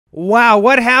Wow,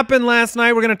 what happened last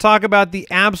night? We're going to talk about the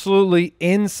absolutely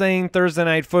insane Thursday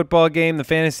night football game, the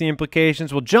fantasy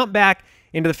implications. We'll jump back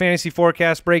into the fantasy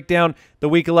forecast, break down the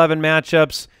Week 11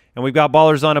 matchups, and we've got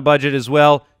Ballers on a Budget as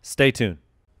well. Stay tuned.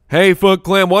 Hey,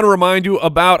 Footclan, want to remind you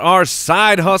about our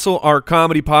side hustle, our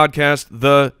comedy podcast,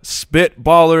 The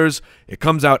Spitballers. It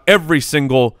comes out every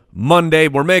single Monday.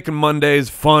 We're making Mondays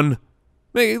fun.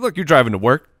 Hey, look, you're driving to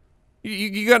work.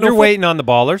 You got no You're waiting on the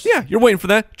Ballers. Yeah, you're waiting for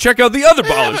that. Check out the other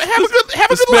Ballers. Have a good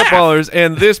Spitballers.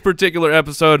 And this particular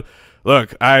episode,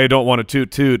 look, I don't want to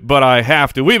toot, but I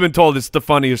have to. We've been told it's the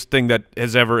funniest thing that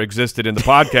has ever existed in the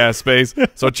podcast space.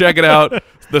 So check it out,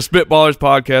 the Spitballers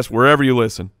podcast, wherever you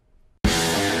listen.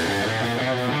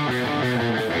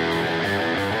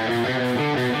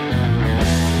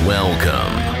 Welcome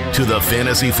to the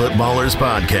Fantasy Footballers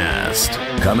Podcast,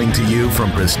 coming to you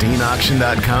from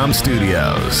pristineauction.com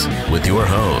studios with your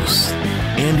hosts,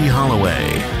 Andy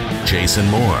Holloway, Jason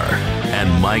Moore,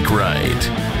 and Mike Wright.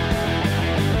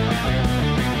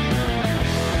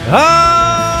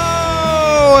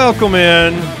 Oh, welcome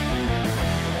in.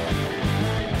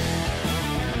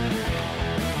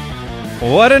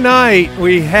 What a night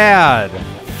we had.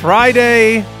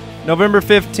 Friday, November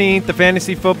 15th, the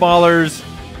Fantasy Footballers.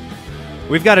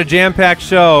 We've got a jam-packed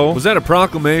show. Was that a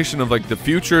proclamation of like the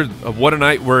future of what a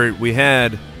night where we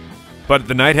had, but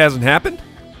the night hasn't happened?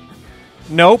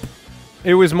 Nope.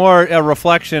 It was more a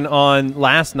reflection on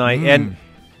last night. And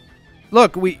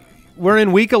look, we're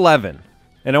in week 11,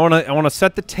 and I want to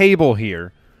set the table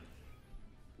here.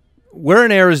 We're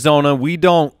in Arizona. We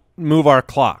don't move our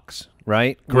clocks,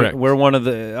 right? Correct. We're one of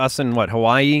us in what,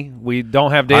 Hawaii? We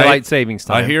don't have daylight savings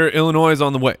time. I hear Illinois is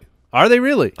on the way. Are they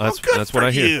really? That's what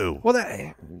I hear. Well,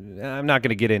 I'm not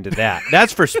going to get into that.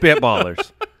 That's for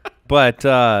Spitballers. But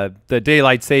the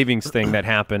daylight savings thing that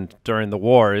happened during the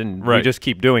war, and we just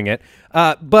keep doing it.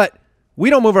 But we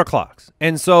don't move our clocks.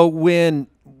 And so when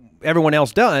everyone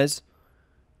else does,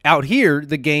 out here,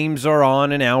 the games are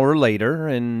on an hour later.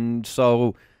 And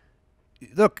so,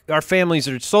 look, our families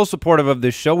are so supportive of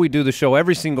this show. We do the show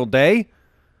every single day.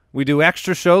 We do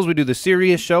extra shows. We do the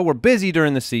serious show. We're busy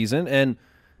during the season, and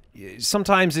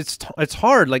sometimes it's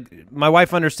hard. Like, my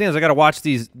wife understands I got to watch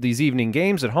these evening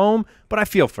games at home, but I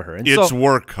feel for her. And it's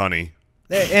work, honey.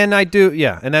 And I do,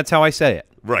 yeah, and that's how I say it.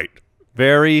 Right.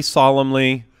 Very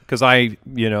solemnly, because it's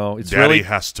Daddy really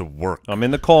has to work. I'm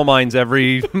in the coal mines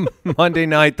every Monday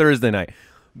night, Thursday night.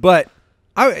 But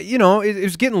it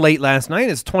was getting late last night.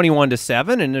 It's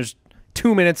 21-7, and there's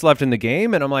 2 minutes left in the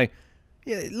game, and I'm like,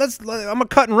 yeah, I'm gonna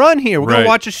cut and run here. We're gonna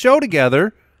watch a show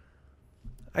together.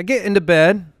 I get into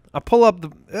bed. I pull up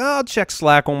I'll check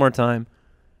Slack one more time.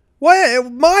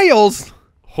 What? Miles?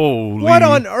 Holy what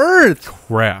on earth?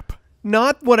 Crap.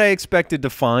 Not what I expected to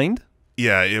find.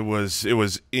 Yeah, it was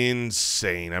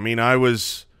insane. I mean, I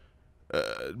was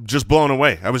just blown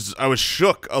away. I was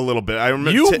shook a little bit. I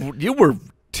remember you were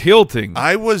tilting.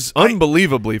 I was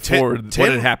unbelievably for what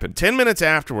had happened. 10 minutes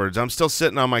afterwards, I'm still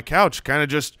sitting on my couch, kind of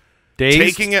just dazed?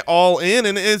 Taking it all in,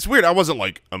 and it's weird. I wasn't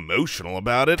like emotional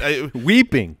about it.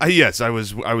 Weeping. Yes, I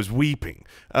was weeping.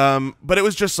 But it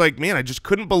was just like, man, I just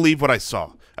couldn't believe what I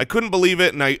saw. I couldn't believe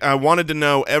it, and I wanted to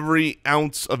know every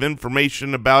ounce of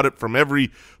information about it from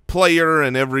every player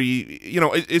and every,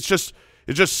 it's just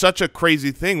such a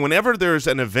crazy thing. Whenever there's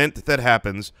an event that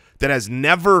happens that has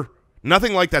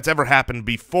nothing like that's ever happened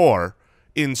before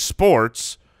in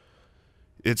sports,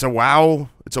 it's a wow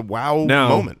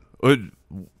moment.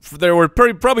 There were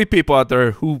probably people out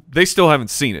there who they still haven't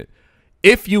seen it.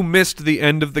 If you missed the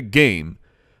end of the game,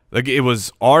 like, it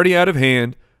was already out of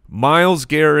hand. Myles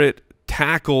Garrett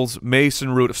sacks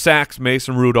Mason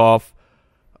Rudolph.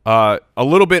 A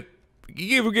little bit,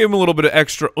 gave him a little bit of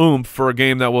extra oomph for a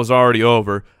game that was already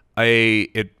over.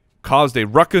 It caused a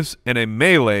ruckus and a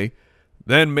melee.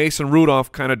 Then Mason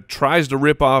Rudolph kind of tries to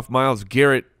rip off Myles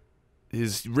Garrett,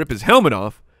 rip his helmet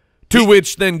off. To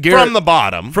which then Garrett from the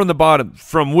bottom,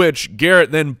 from which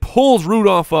Garrett then pulls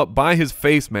Rudolph up by his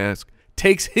face mask,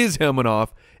 takes his helmet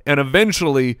off, and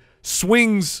eventually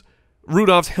swings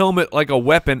Rudolph's helmet like a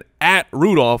weapon at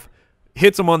Rudolph,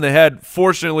 hits him on the head.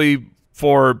 Fortunately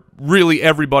for really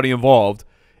everybody involved,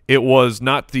 it was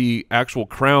not the actual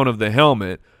crown of the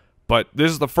helmet, but this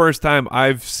is the first time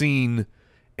I've seen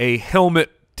a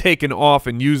helmet taken off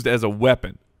and used as a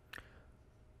weapon.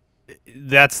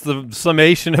 That's the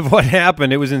summation of what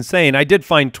happened. It was insane. I did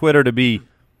find Twitter to be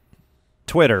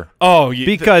Twitter. Oh,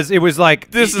 because it was like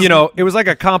it was like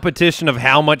a competition of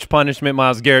how much punishment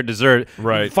Myles Garrett deserved.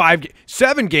 Right.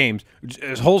 7 games,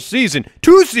 his whole season,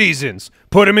 2 seasons.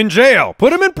 Put him in jail.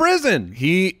 Put him in prison.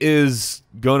 He is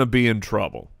gonna be in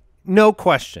trouble. No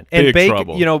question. Big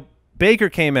trouble. Baker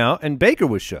came out, and Baker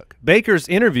was shook. Baker's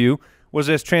interview was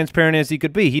as transparent as he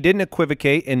could be. He didn't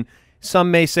equivocate, and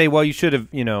some may say, well, you should have,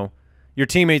 your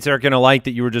teammates aren't going to like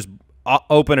that you were just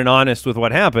open and honest with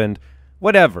what happened.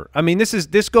 Whatever. I mean,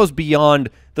 this goes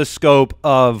beyond the scope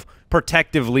of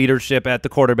protective leadership at the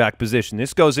quarterback position.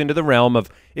 This goes into the realm of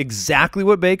exactly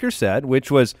what Baker said, which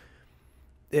was,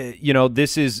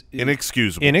 this is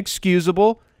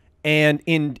inexcusable,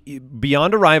 and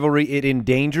beyond a rivalry, it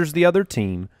endangers the other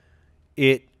team.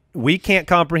 We can't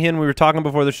comprehend, we were talking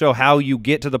before the show, how you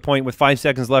get to the point with 5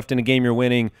 seconds left in a game you're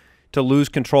winning to lose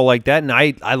control like that. And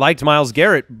I liked Myles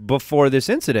Garrett before this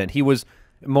incident. He was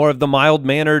more of the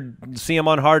mild-mannered, see him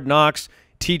on Hard Knocks,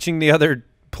 teaching the other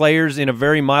players in a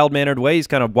very mild-mannered way. He's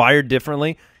kind of wired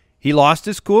differently. He lost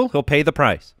his cool. He'll pay the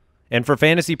price. And for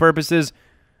fantasy purposes,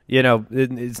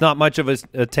 it's not much of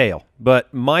a tale.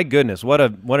 But my goodness, what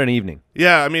an evening.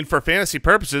 Yeah, I mean, for fantasy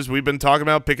purposes, we've been talking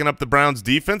about picking up the Browns'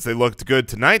 defense. They looked good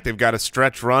tonight. They've got a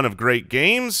stretch run of great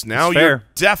games. Now you're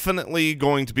definitely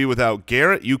going to be without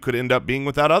Garrett. You could end up being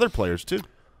without other players, too.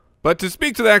 But to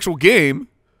speak to the actual game,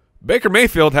 Baker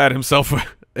Mayfield had himself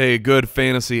a good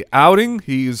fantasy outing.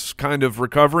 He's kind of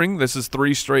recovering. This is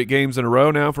 3 straight games in a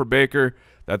row now for Baker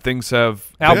that things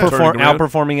have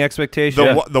outperforming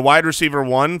expectations. The wide receiver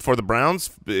 1 for the Browns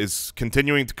is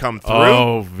continuing to come through.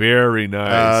 Oh, very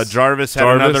nice. Jarvis had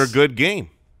another good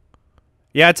game.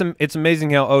 Yeah, it's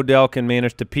amazing how Odell can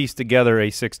manage to piece together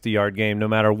a 60-yard game no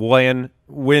matter when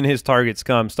his targets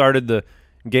come. Started the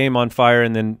game on fire,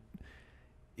 and then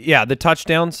the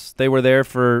touchdowns, they were there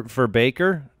for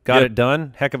Baker. Got it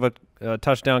done. Heck of a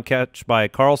touchdown catch by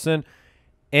Carlson.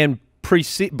 And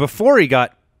before he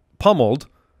got pummeled,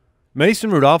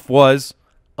 Mason Rudolph was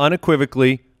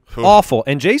unequivocally awful.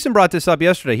 And Jason brought this up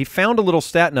yesterday. He found a little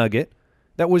stat nugget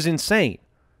that was insane.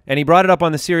 And he brought it up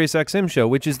on the SiriusXM show,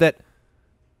 which is that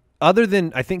other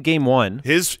than, I think, game 1.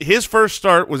 His first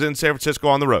start was in San Francisco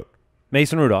on the road.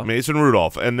 Mason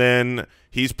Rudolph. And then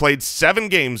he's played 7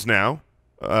 games now.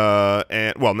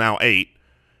 Now 8.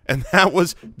 And that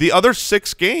was the other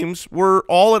 6 games were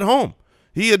all at home.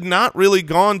 He had not really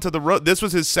gone to the road. This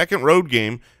was his second road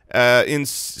game in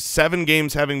 7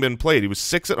 games having been played. He was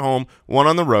 6 at home, 1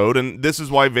 on the road, and this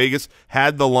is why Vegas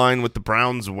had the line with the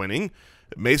Browns winning.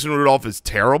 Mason Rudolph is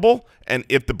terrible, and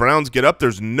if the Browns get up,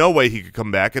 there's no way he could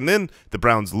come back. And then the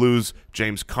Browns lose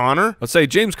James Conner. Let's say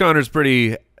James Conner's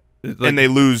pretty and they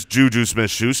lose Juju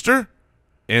Smith-Schuster.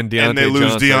 And they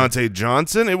lose Deontay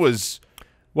Johnson. It was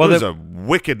a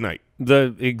wicked night.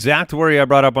 The exact worry I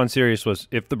brought up on Sirius was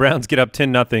if the Browns get up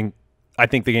 10-0, I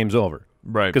think the game's over.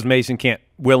 Right. Because Mason can't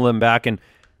will them back. And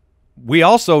we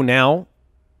also now,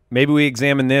 maybe we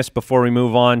examine this before we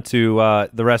move on to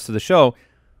the rest of the show,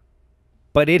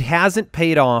 but it hasn't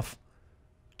paid off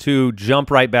to jump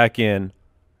right back in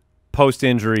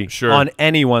post-injury on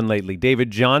anyone lately. David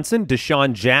Johnson,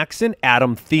 Deshaun Jackson,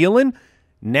 Adam Thielen,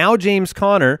 now James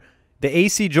Conner. The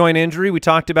AC joint injury, we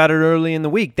talked about it early in the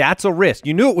week. That's a risk.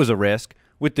 You knew it was a risk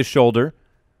with the shoulder,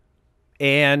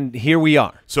 and here we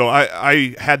are. So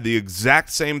I had the exact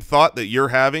same thought that you're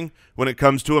having when it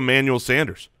comes to Emmanuel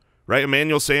Sanders, right?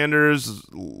 Emmanuel Sanders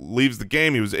leaves the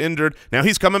game. He was injured. Now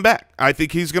he's coming back. I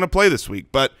think he's going to play this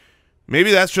week, but maybe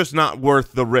that's just not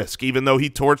worth the risk. Even though he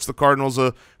torched the Cardinals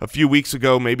a few weeks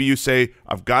ago, maybe you say,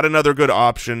 I've got another good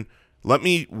option. Let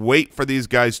me wait for these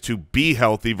guys to be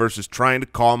healthy versus trying to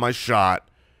call my shot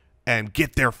and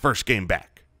get their first game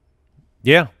back.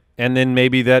 Yeah, and then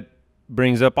maybe that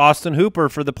brings up Austin Hooper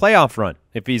for the playoff run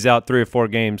if he's out 3 or 4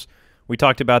 games. We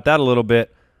talked about that a little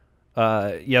bit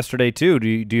yesterday too.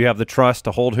 Do you have the trust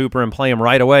to hold Hooper and play him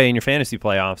right away in your fantasy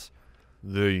playoffs?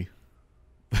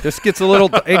 This gets a little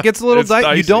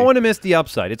dicey. You don't want to miss the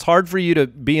upside. It's hard for you to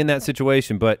be in that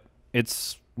situation, but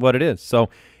it's what it is.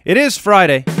 So it is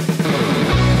Friday.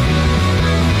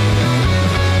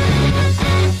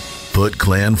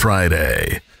 Footclan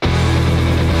Friday.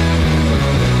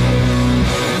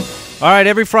 All right,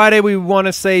 every Friday we want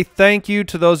to say thank you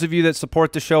to those of you that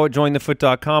support the show at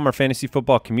jointhefoot.com, our fantasy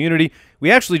football community. We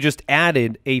actually just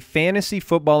added a Fantasy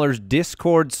Footballers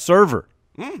Discord server.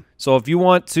 So if you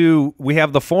want to, we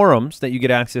have the forums that you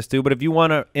get access to, but if you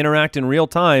want to interact in real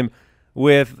time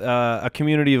with a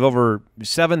community of over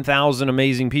 7,000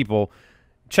 amazing people,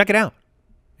 check it out.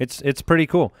 It's pretty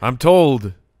cool. I'm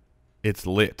told it's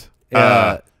lit.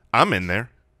 I'm in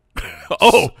there.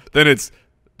 Oh, then it's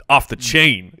off the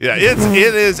chain. Yeah,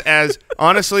 it is as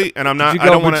honestly, and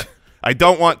I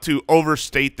don't want to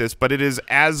overstate this, but it is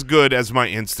as good as my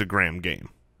Instagram game.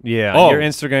 Yeah, your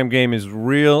Instagram game is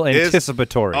real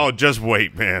anticipatory. Just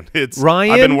wait, man.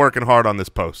 Ryan, I've been working hard on this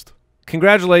post.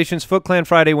 Congratulations, Footclan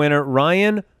Friday winner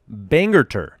Ryan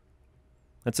Bangerter.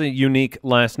 That's a unique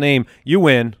last name. You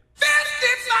win.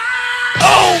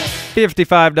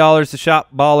 $55 to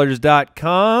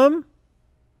shopballers.com.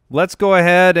 Let's go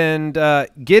ahead and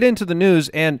get into the news,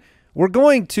 and we're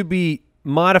going to be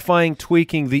modifying,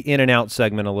 tweaking the in and out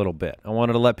segment a little bit. I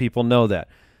wanted to let people know that.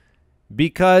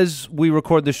 Because we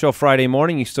record the show Friday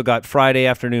morning, you still got Friday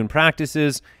afternoon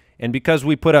practices, and because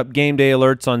we put up game day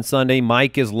alerts on Sunday,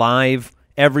 Mike is live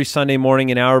every Sunday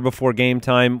morning an hour before game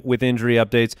time with injury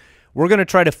updates. We're going to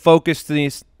try to focus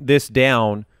this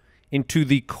down into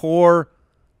the core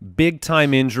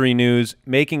big-time injury news,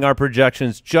 making our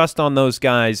projections just on those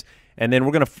guys, and then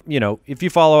we're going to, if you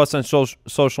follow us on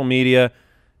social media,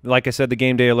 like I said, the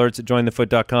game day alerts at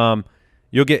jointhefoot.com,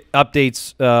 you'll get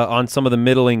updates on some of the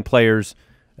middling players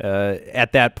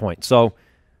at that point. So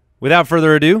without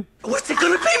further ado. What's it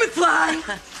going to be,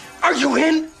 McFly? Are you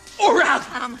in or out?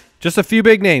 Just a few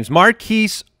big names.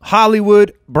 Marquise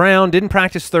Hollywood Brown didn't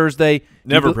practice Thursday.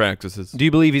 Never practices. Do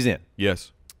you believe he's in?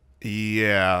 Yes.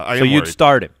 Yeah, So you'd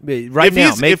start him. Right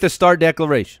now, make the start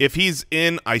declaration. If he's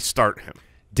in, I start him.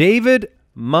 David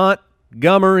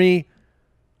Montgomery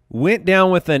went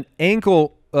down with an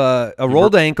ankle, a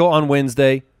rolled ankle on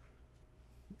Wednesday,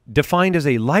 defined as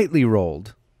a lightly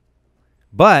rolled,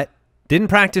 but didn't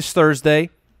practice Thursday.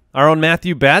 Our own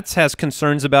Matthew Betts has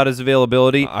concerns about his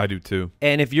availability. I do too.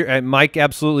 And if you're Mike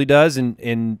absolutely does,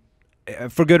 and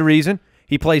for good reason.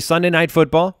 He plays Sunday Night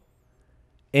Football,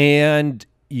 and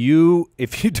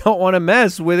if you don't want to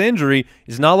mess with injury,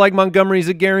 it's not like Montgomery's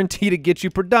a guarantee to get you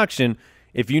production.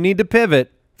 If you need to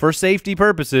pivot for safety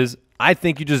purposes, I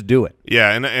think you just do it.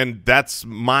 Yeah, and that's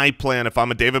my plan. If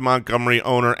I'm a David Montgomery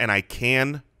owner and I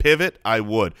can pivot, I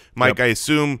would. Mike, yep. I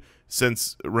assume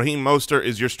since Raheem Mostert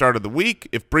is your start of the week,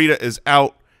 if Breida is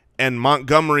out and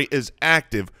Montgomery is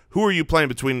active, who are you playing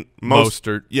between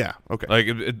Mostert? Yeah, okay.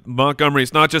 Like Montgomery,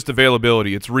 it's not just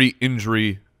availability; it's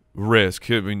re-injury risk.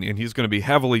 I mean, and he's going to be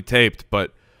heavily taped,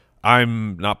 but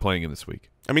I'm not playing him this week.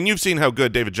 I mean, you've seen how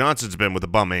good David Johnson's been with a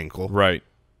bum ankle. Right.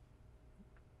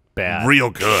 Bad. Real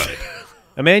good.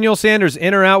 Emmanuel Sanders,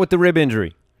 in or out with the rib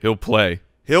injury? He'll play.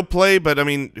 He'll play, but, I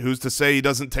mean, who's to say he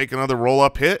doesn't take another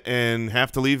roll-up hit and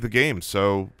have to leave the game?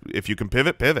 So if you can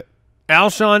pivot, pivot.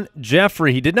 Alshon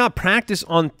Jeffrey, he did not practice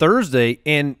on Thursday,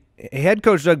 and head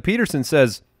coach Doug Peterson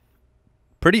says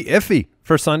pretty iffy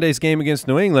for Sunday's game against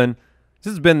New England.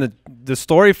 This has been the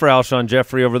story for Alshon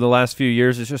Jeffrey over the last few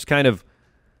years. It's just kind of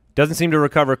doesn't seem to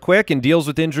recover quick and deals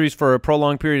with injuries for a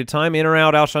prolonged period of time. In or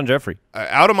out, Alshon Jeffrey?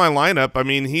 Out of my lineup. I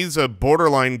mean, he's a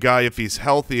borderline guy if he's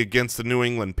healthy against the New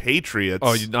England Patriots.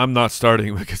 Oh, I'm not starting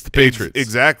him against the Patriots.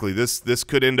 Exactly. This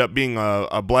could end up being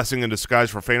a blessing in disguise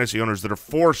for fantasy owners that are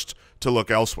forced to look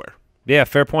elsewhere. Yeah,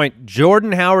 fair point.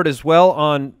 Jordan Howard as well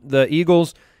on the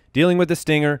Eagles, dealing with the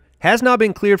stinger. Has not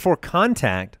been cleared for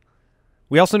contact.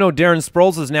 We also know Darren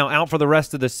Sproles is now out for the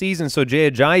rest of the season, so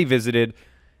Jay Ajayi visited.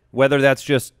 Whether that's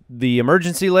just the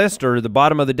emergency list or the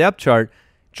bottom of the depth chart,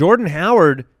 Jordan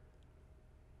Howard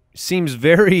seems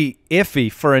very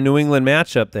iffy for a New England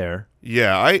matchup there.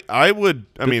 Yeah, I would.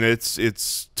 I mean,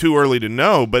 it's too early to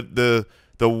know, but the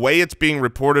way it's being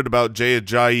reported about Jay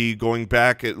Ajayi going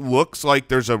back, it looks like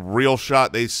there's a real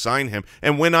shot they sign him.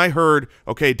 And when I heard,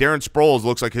 okay, Darren Sproles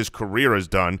looks like his career is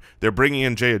done, they're bringing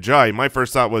in Jay Ajayi, my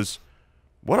first thought was,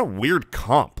 what a weird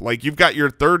comp. Like, you've got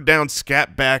your third down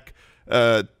scat back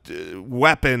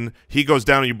weapon. He goes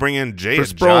down and you bring in Jay Ajayi.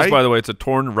 For Sproles, by the way, it's a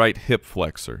torn right hip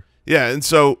flexor. Yeah, and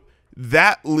so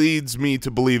that leads me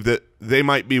to believe that they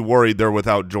might be worried they're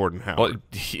without Jordan Howard. Well,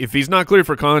 if he's not cleared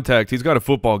for contact, he's got a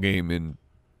football game in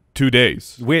 2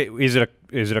 days. Wait, is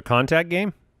it a contact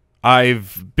game?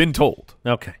 I've been told.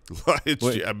 Okay.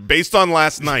 Based on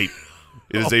last night,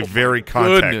 it is a very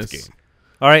contact game.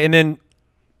 All right, and then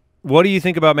what do you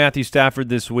think about Matthew Stafford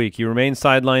this week? He remains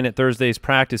sidelined at Thursday's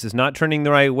practice. Is not trending the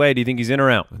right way. Do you think he's in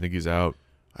or out? I think he's out.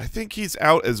 I think he's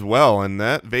out as well, and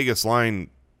that Vegas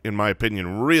line, in my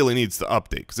opinion, really needs to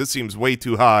update because it seems way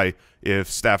too high if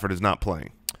Stafford is not playing.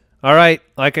 All right,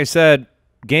 like I said,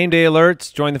 game day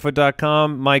alerts,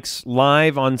 jointhefoot.com. Mike's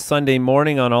live on Sunday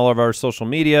morning on all of our social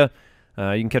media. You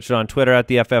can catch it on Twitter at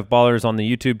the FF Ballers, on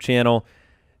the YouTube channel.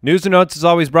 News and Notes is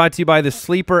always brought to you by the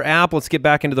Sleeper app. Let's get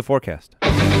back into the forecast.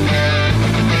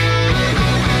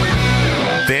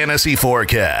 Fantasy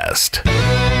Forecast.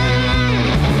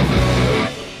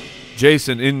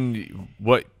 Jason,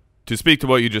 to speak to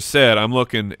what you just said, I'm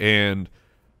looking, and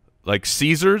like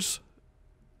Caesars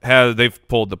they've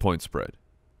pulled the point spread.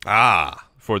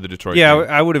 For the Detroit game.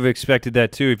 I would have expected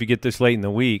that too if you get this late in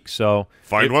the week. So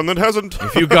find one that hasn't.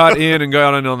 If you got in and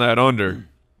got in on that under,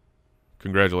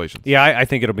 congratulations. Yeah, I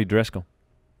think it'll be Driscoll.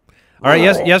 All right,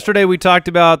 yesterday we talked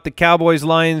about the Cowboys,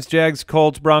 Lions, Jags,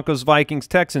 Colts, Broncos, Vikings,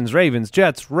 Texans, Ravens,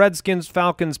 Jets, Redskins,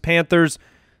 Falcons, Panthers.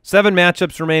 7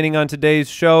 matchups remaining on today's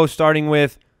show, starting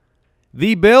with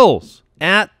the Bills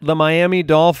at the Miami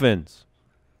Dolphins.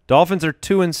 Dolphins are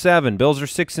 2-7. Bills are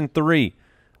 6-3.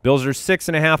 Bills are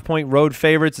 6.5-point road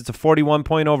favorites. It's a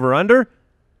 41-point over-under.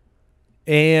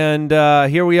 And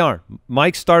here we are.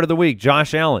 Mike's start of the week,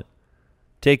 Josh Allen,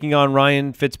 taking on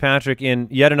Ryan Fitzpatrick in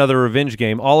yet another revenge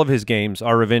game. All of his games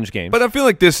are revenge games. But I feel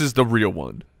like this is the real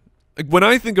one. Like when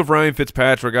I think of Ryan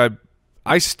Fitzpatrick,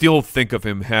 I still think of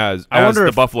him as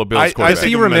the Buffalo Bills quarterback. Does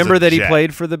he remember that he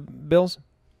played for the Bills?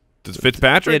 Does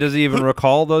Fitzpatrick? Yeah, does he even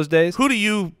recall those days? Who do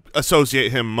you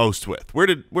associate him most with?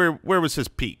 Where was his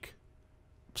peak?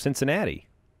 Cincinnati.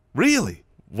 Really?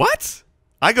 What?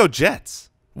 I go Jets.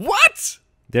 What?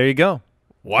 There you go.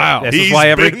 Wow. He's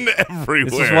been everywhere.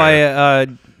 This is why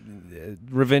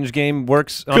revenge game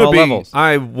works on all levels.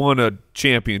 I won a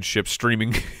championship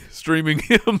streaming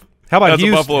him. How about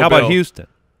Houston? How about Houston?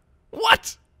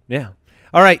 What? Yeah.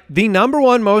 All right. The number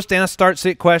one most asked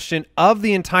start-sit question of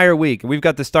the entire week, and we've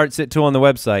got the start-sit tool on the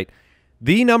website.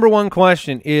 The number one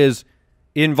question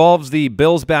involves the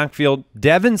Bills backfield,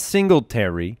 Devin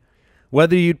Singletary,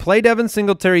 whether you'd play Devin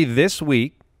Singletary this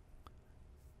week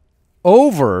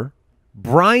over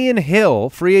Brian Hill,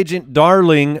 free agent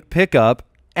darling pickup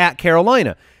at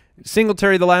Carolina.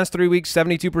 Singletary the last 3 weeks,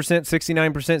 72%,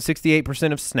 69%,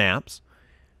 68% of snaps.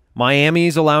 Miami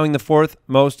is allowing the 4th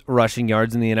most rushing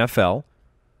yards in the NFL,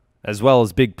 as well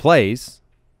as big plays.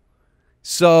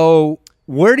 So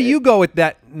where do you go with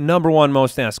that number one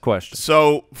most asked question?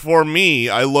 So for me,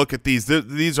 I look at these.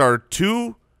 These are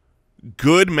 2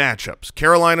 good matchups.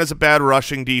 Carolina's a bad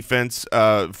rushing defense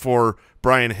for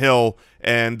Brian Hill,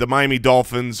 and the Miami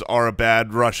Dolphins are a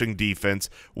bad rushing defense.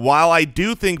 While I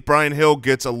do think Brian Hill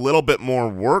gets a little bit more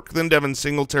work than Devin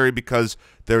Singletary because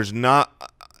there's not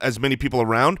as many people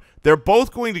around, they're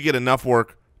both going to get enough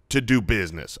work to do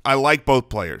business. I like both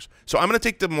players. So I'm going to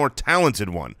take the more talented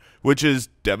one, which is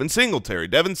Devin Singletary.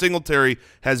 Devin Singletary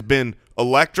has been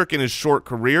electric in his short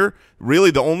career.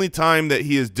 Really, the only time that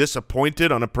he is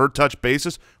disappointed on a per-touch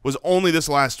basis was only this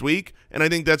last week, and I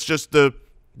think that's just the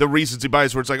recency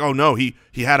bias where it's like, oh, no, he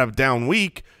had a down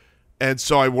week, and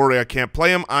so I worry I can't play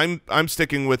him. I'm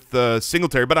sticking with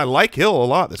Singletary, but I like Hill a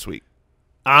lot this week.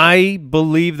 I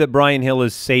believe that Brian Hill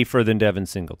is safer than Devin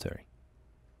Singletary.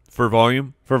 For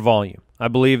volume? For volume. I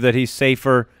believe that he's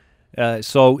safer.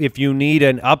 So if you need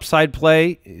an upside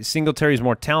play, Singletary is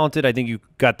more talented. I think you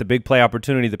got the big play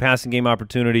opportunity, the passing game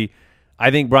opportunity. I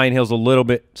think Brian Hill's a little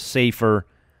bit safer.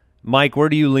 Mike, where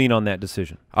do you lean on that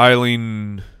decision? I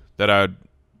lean that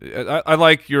I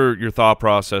like your thought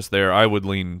process there. I would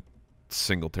lean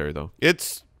Singletary, though.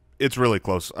 It's really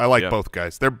close. I like both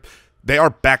guys. They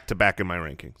are back-to-back in my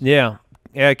rankings. Yeah.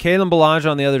 Kalen Ballage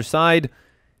on the other side,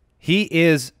 he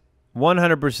is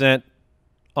 100%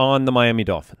 on the Miami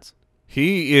Dolphins.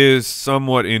 He is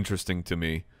somewhat interesting to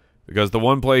me because the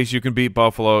one place you can beat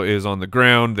Buffalo is on the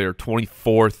ground. They're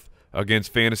 24th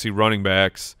against fantasy running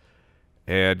backs.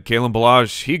 And Kalen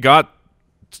Ballage, he got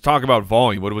 – let's talk about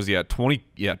volume. What was he at?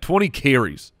 20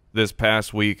 carries this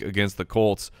past week against the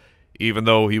Colts, even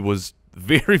though he was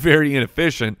very, very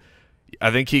inefficient. I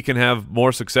think he can have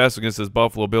more success against this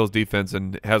Buffalo Bills defense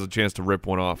and has a chance to rip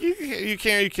one off. You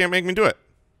can't make me do it.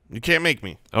 You can't make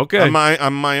me. Okay.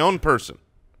 I'm my own person.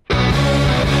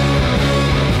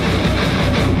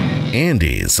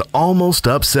 Andy's almost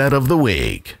upset of the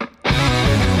week.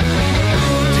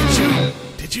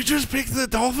 Did you just pick the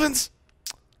Dolphins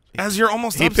as your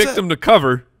almost he upset? He picked them to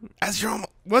cover. As your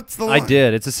what's the line? I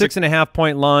did. It's a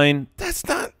 6.5-point line. That's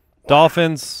not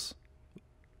Dolphins.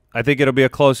 I think it'll be a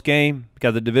close game.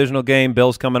 Got the divisional game.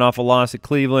 Bills coming off a loss at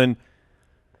Cleveland.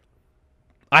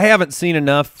 I haven't seen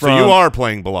enough from. So you are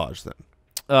playing Ballage then,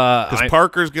 because I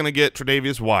Parker's going to get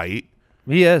Tre'Davious White.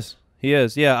 He is.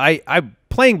 Yeah. I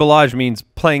playing Ballage means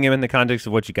playing him in the context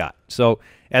of what you got. So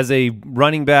as a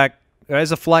running back,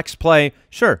 as a flex play,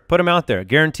 sure, put him out there.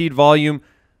 Guaranteed volume.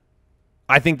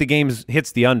 I think the game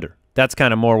hits the under. That's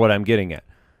kind of more what I'm getting at.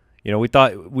 You know, we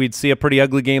thought we'd see a pretty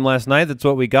ugly game last night. That's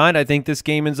what we got. I think this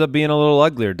game ends up being a little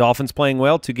uglier. Dolphins playing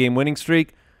well, 2-game winning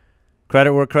streak.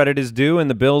 Credit where credit is due, and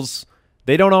the Bills,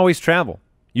 they don't always travel.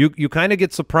 You kind of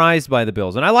get surprised by the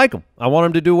Bills, and I like them. I want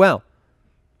them to do well.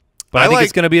 But I think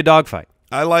it's going to be a dogfight.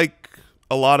 I like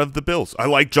a lot of the Bills. I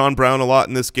like John Brown a lot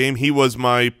in this game. He was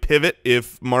my pivot.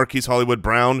 If Marquise Hollywood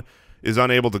Brown is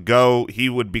unable to go, he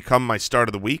would become my start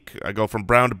of the week. I go from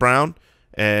Brown to Brown.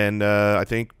 And I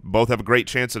think both have a great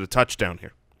chance at a touchdown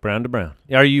here. Brown to Brown.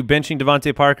 Are you benching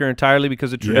Devontae Parker entirely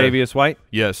because of Tre'Davious White?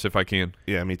 Yes, if I can.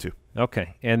 Yeah, me too.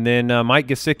 Okay. And then Mike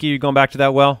Gesicki, you going back to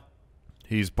that well?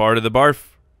 He's part of the barf.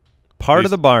 Part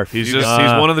of the barf. He's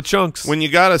one of the chunks. When you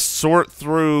got to sort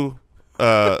through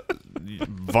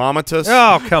vomitus.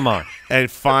 Oh, come on.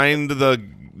 And find the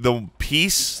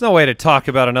piece. There's no way to talk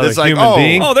about another It's like, human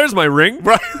being. Oh, there's my ring.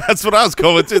 Right, that's what I was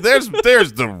going to. There's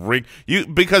the ring.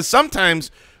 Because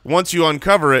sometimes once you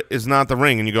uncover it, it's not the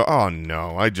ring, and you go, oh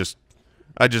no, I just.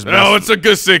 No, it's a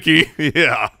Gesicki.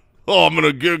 Yeah. Oh, I'm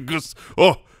gonna get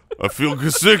I feel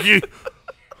Gesicki.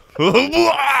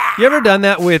 You ever done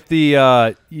that with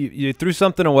the you threw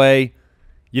something away,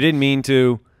 you didn't mean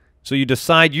to, so you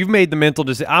decide you've made the mental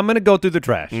decision. I'm gonna go through the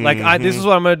trash. Like this is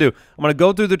what I'm gonna do. I'm gonna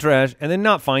go through the trash and then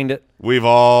not find it. We've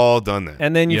all done that.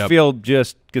 And then you feel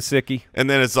just Gesicki. And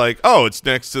then it's like, oh, it's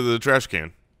next to the trash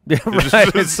can. Yeah,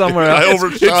 right. It's somewhere else. I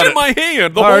overshot It's it. in my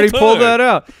hand the I already whole time. pulled that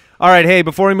out. All right, hey,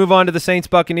 before we move on to the Saints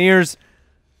Buccaneers,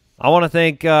 I want to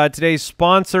thank today's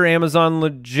sponsor, Amazon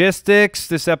Logistics.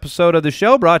 This episode of the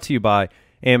show brought to you by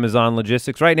Amazon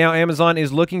Logistics. Right now, Amazon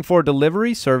is looking for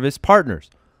delivery service partners,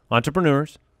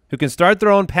 entrepreneurs who can start their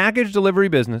own package delivery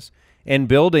business and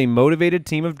build a motivated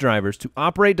team of drivers to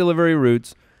operate delivery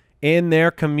routes in their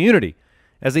community.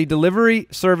 As a delivery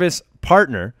service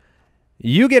partner,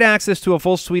 you get access to a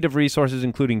full suite of resources,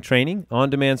 including training,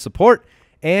 on-demand support,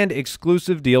 and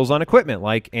exclusive deals on equipment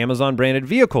like Amazon-branded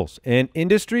vehicles and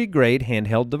industry-grade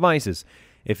handheld devices.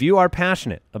 If you are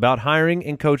passionate about hiring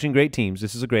and coaching great teams,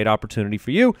 this is a great opportunity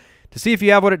for you. To see if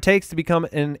you have what it takes to become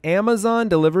an Amazon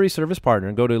delivery service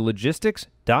partner, go to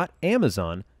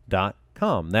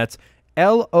logistics.amazon.com. That's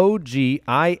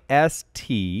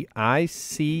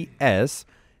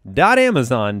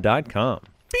logistics.amazon.com.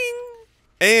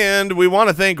 And we want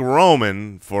to thank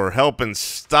Roman for helping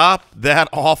stop that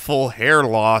awful hair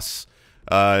loss.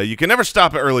 You can never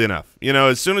stop it early enough. You know,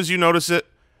 as soon as you notice it,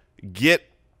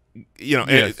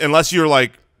 unless you're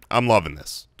like, I'm loving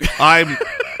this. I'm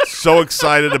so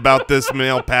excited about this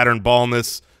male pattern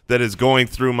baldness that is going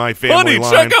through my family line.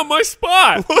 Honey, check out my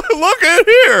spot. Look at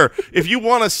here. If you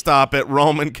want to stop it,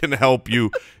 Roman can help you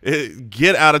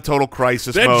get out of total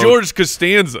crisis That mode. George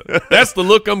Costanza. That's the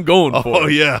look I'm going for. Oh,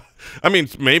 yeah. I mean,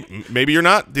 maybe you're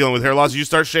not dealing with hair loss. You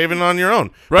start shaving on your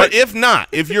own. Right. But if not,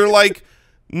 if you're like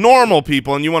normal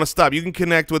people and you want to stop, you can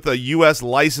connect with a U.S.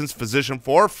 licensed physician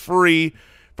for free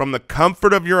from the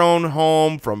comfort of your own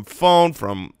home, from phone,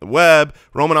 from the web.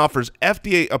 Roman offers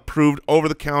FDA-approved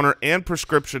over-the-counter and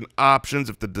prescription options.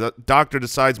 If the doctor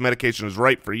decides medication is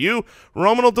right for you,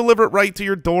 Roman will deliver it right to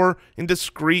your door in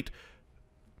discreet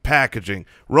packaging.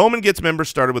 Roman gets members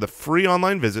started with a free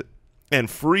online visit and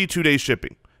free 2-day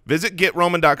shipping. Visit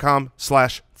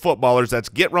GetRoman.com/footballers. That's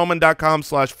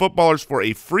GetRoman.com/footballers for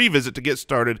a free visit to get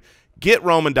started.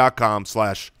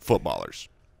 GetRoman.com/footballers.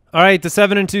 All right, the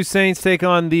 7-2 Saints take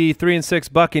on the 3-6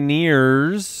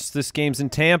 Buccaneers. This game's in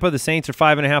Tampa. The Saints are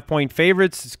 5.5-point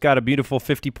favorites. It's got a beautiful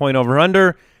 50-point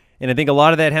over/under, and I think a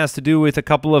lot of that has to do with a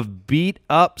couple of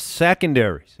beat-up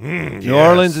secondaries. New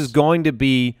Orleans is going to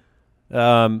be,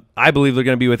 I believe they're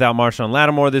going to be without Marshawn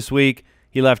Lattimore this week.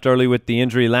 He left early with the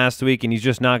injury last week, and he's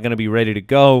just not going to be ready to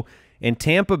go. And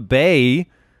Tampa Bay,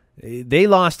 they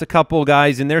lost a couple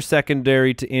guys in their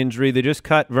secondary to injury. They just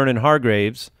cut Vernon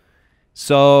Hargraves.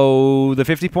 So the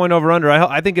 50-point over-under,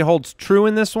 I think it holds true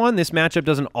in this one. This matchup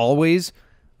doesn't always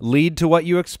lead to what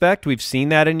you expect. We've seen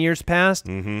that in years past.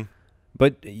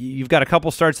 But you've got a couple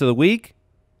starts of the week.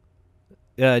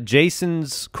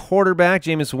 Jason's quarterback,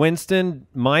 Jameis Winston.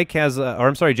 Mike has,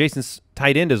 Jason's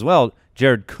tight end as well,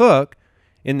 Jared Cook,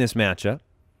 in this matchup.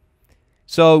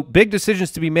 So big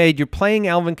decisions to be made. You're playing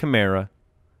Alvin Kamara.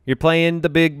 You're playing the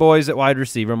big boys at wide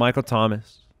receiver, Michael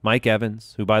Thomas, Mike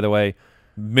Evans, who, by the way,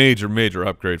 major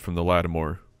upgrade from the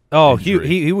Lattimore. Oh, injury.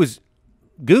 he was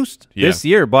goosed this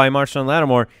year by Marshawn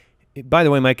Lattimore. By the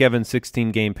way, Mike Evans,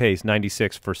 16-game pace,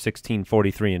 96 for 16,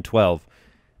 43, and 12.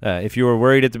 If you were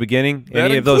worried at the beginning, that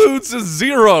includes a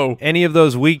 0. Any of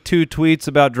those week 2 tweets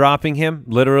about dropping him,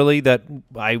 literally, that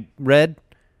I read,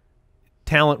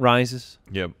 talent rises.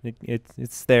 Yep.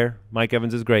 It's there. Mike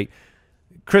Evans is great.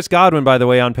 Chris Godwin, by the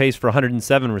way, on pace for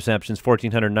 107 receptions,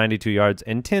 1,492 yards,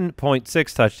 and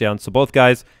 10.6 touchdowns. So both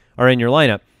guys are in your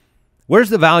lineup. Where's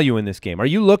the value in this game? Are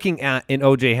you looking at an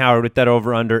O.J. Howard with that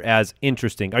over-under as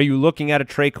interesting? Are you looking at a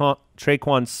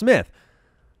Traquan Smith,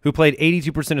 who played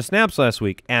 82% of snaps last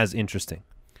week, as interesting?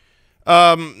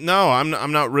 No,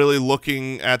 I'm not really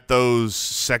looking at those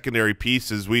secondary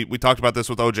pieces. We talked about this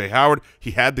with O.J. Howard.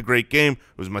 He had the great game.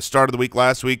 It was my start of the week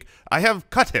last week. I have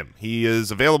cut him. He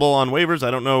is available on waivers. I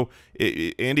don't know,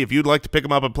 Andy, if you'd like to pick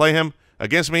him up and play him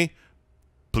against me,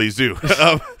 please do.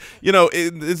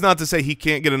 It's not to say he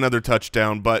can't get another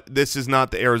touchdown, but this is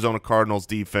not the Arizona Cardinals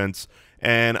defense.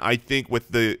 And I think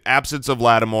with the absence of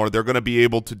Lattimore, they're going to be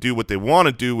able to do what they want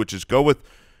to do, which is go with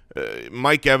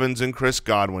Mike Evans and Chris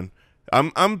Godwin.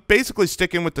 I'm basically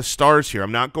sticking with the stars here.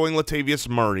 I'm not going Latavius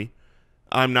Murray.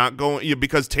 I'm not going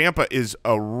because Tampa is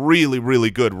a really,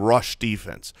 really good rush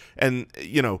defense. And,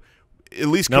 at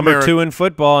least number 2 in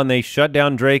football, and they shut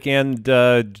down Drake and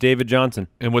David Johnson.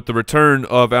 And with the return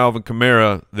of Alvin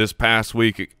Kamara this past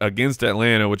week against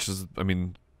Atlanta, which is,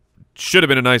 should have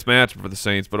been a nice match for the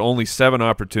Saints, but only 7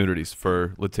 opportunities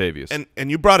for Latavius.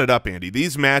 And you brought it up, Andy.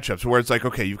 These matchups where it's like,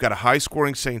 okay, you've got a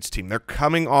high-scoring Saints team. They're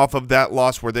coming off of that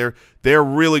loss where they're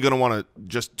really going to want to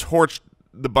just torch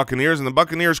the Buccaneers, and the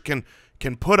Buccaneers can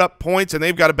put up points, and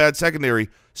they've got a bad secondary.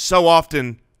 So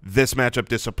often this matchup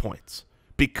disappoints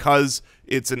because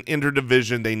it's an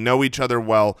interdivision. They know each other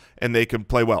well, and they can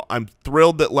play well. I'm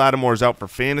thrilled that Lattimore's out for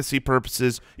fantasy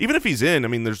purposes. Even if he's in,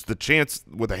 there's the chance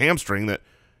with a hamstring that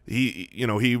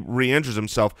he re-injures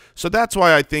himself. So that's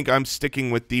why I think I'm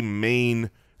sticking with the main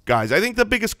guys. I think the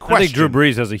biggest question. I think Drew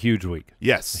Brees has a huge week.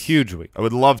 Yes. A huge week. I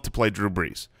would love to play Drew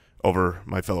Brees over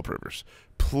my Phillip Rivers.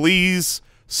 Please,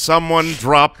 someone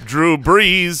drop Drew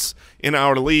Brees in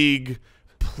our league.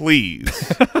 Please.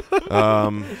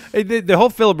 The whole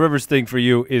Phillip Rivers thing for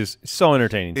you is so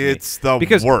entertaining to it's me.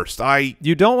 The worst.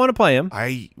 You don't want to play him.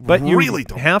 But really you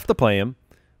don't have to play him.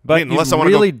 But unless you I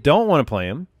really don't want to play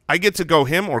him. I get to go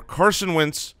him or Carson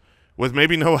Wentz with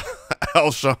maybe no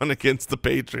Alshon against the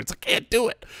Patriots. I can't do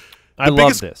it. I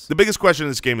love this. The biggest question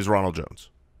in this game is Ronald Jones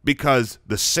because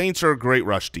the Saints are a great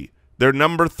rush D. They're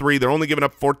number 3. They're only giving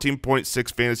up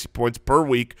 14.6 fantasy points per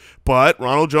week, but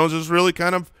Ronald Jones is really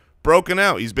kind of broken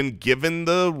out. He's been given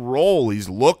the role. He's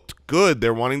looked good.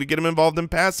 They're wanting to get him involved in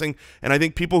passing, and I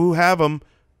think people who have him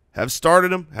have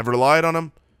started him, have relied on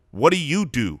him. What do you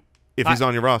do if he's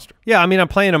on your roster? Yeah, I'm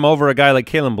playing him over a guy like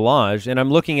Kalen Ballage, and I'm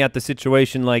looking at the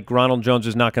situation like Ronald Jones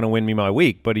is not going to win me my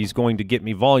week, but he's going to get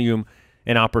me volume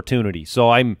and opportunity.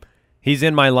 So he's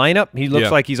in my lineup. He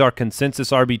looks like he's our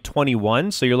consensus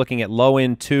RB21, so you're looking at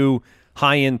low-end 2,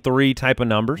 high-end 3 type of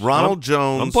numbers. Ronald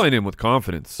Jones. I'm playing him with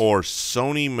confidence. Or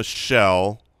Sony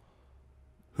Michel,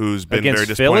 who's been against very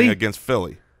disappointing Philly? Against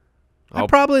Philly. I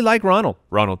probably like Ronald.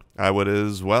 I would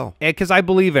as well. Because I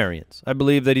believe Arians. I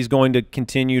believe that he's going to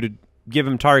continue to give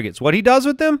him targets. What he does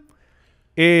with them,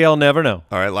 he'll never know.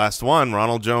 All right, last one,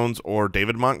 Ronald Jones or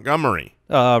David Montgomery.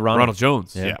 Ronald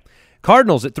Jones. Yeah.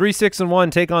 Cardinals at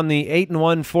 3-6-1 take on the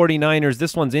 8-1 49ers.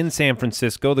 This one's in San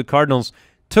Francisco. The Cardinals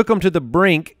took them to the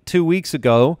brink 2 weeks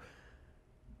ago.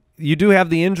 You do have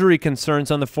the injury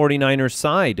concerns on the 49ers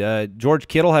side. George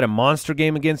Kittle had a monster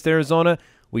game against Arizona.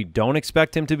 We don't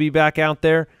expect him to be back out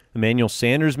there. Emmanuel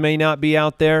Sanders may not be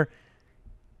out there.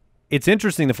 It's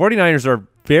interesting. The 49ers are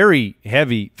very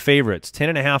heavy favorites,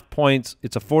 10.5 points.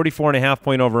 It's a 44.5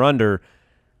 point over-under.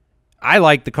 I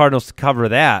like the Cardinals to cover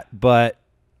that, but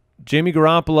Jimmy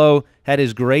Garoppolo had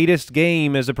his greatest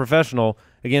game as a professional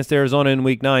against Arizona in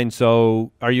Week 9.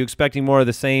 So are you expecting more of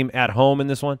the same at home in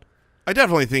this one? I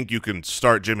definitely think you can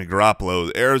start Jimmy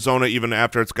Garoppolo. Arizona, even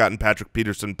after it's gotten Patrick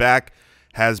Peterson back,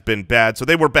 has been bad. So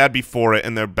they were bad before it,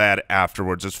 and they're bad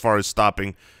afterwards as far as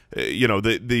stopping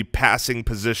the passing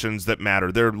positions that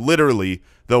matter. They're literally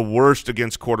the worst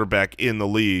against quarterback in the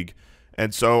league.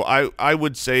 And so I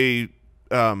would say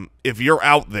if you're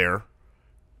out there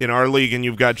in our league and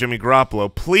you've got Jimmy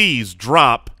Garoppolo, please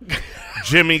drop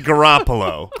Jimmy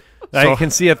Garoppolo. I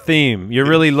can see a theme. You're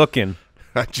really looking.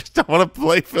 I just don't want to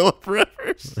play Phillip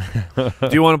Rivers. Do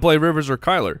you want to play Rivers or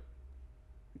Kyler?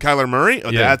 Kyler Murray?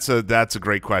 Oh, Yeah. That's a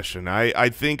great question. I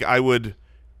think I would.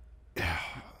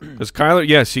 Because Kyler,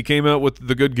 yes, he came out with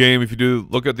the good game. If you do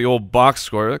look at the old box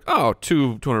score, like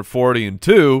 240 and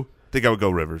 2. I think I would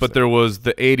go Rivers. But there was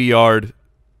the 80-yard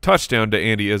touchdown to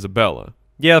Andy Isabella.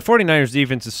 Yeah, the 49ers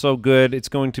defense is so good. It's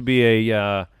going to be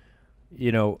a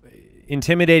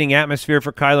intimidating atmosphere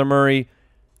for Kyler Murray.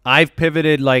 I've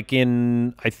pivoted like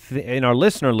in our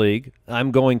listener league. I'm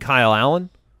going Kyle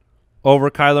Allen over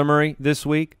Kyler Murray this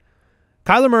week.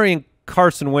 Kyler Murray and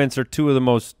Carson Wentz are two of the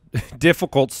most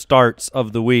difficult starts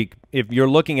of the week. If you're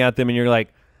looking at them and you're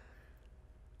like,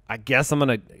 I guess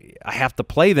I have to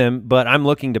play them, but I'm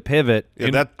looking to pivot.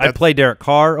 Yeah, I'd play Derek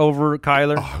Carr over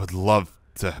Kyler. Oh, I would love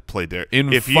to play Derek.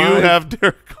 If you have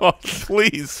Derek Carr,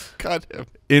 please, cut him.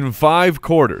 In 5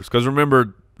 quarters, because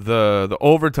remember the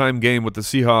overtime game with the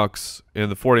Seahawks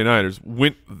and the 49ers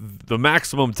went the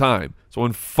maximum time. So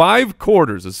in 5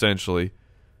 quarters, essentially,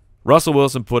 Russell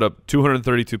Wilson put up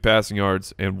 232 passing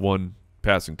yards and 1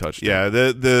 passing touchdown.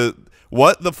 Yeah,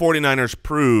 what the 49ers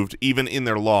proved, even in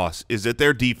their loss, is that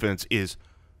their defense is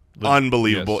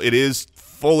unbelievable. Yes. It is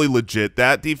fully legit.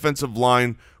 That defensive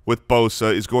line with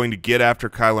Bosa is going to get after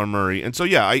Kyler Murray. And so,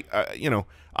 yeah,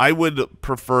 I would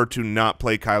prefer to not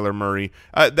play Kyler Murray.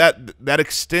 That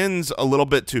extends a little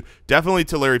bit definitely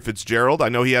to Larry Fitzgerald. I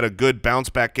know he had a good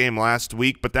bounce-back game last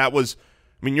week, but that was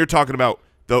 – I mean, you're talking about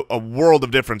a world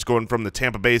of difference going from the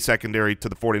Tampa Bay secondary to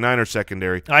the 49ers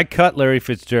secondary. I cut Larry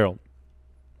Fitzgerald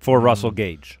for Russell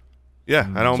Gage.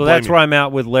 Yeah, I don't So that's where I'm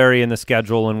at with Larry in the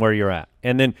schedule and where you're at.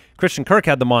 And then Christian Kirk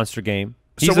had the monster game.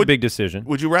 He's a big decision.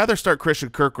 Would you rather start Christian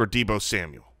Kirk or Deebo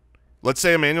Samuel? Let's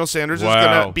say Emmanuel Sanders is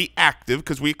going to be active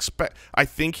because I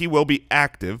think he will be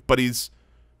active, but he's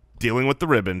dealing with the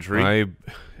rib injury.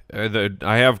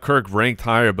 I have Kirk ranked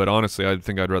higher, but honestly, I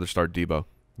think I'd rather start Deebo.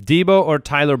 Deebo or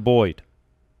Tyler Boyd?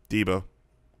 Deebo.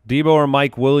 Deebo or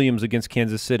Mike Williams against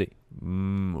Kansas City?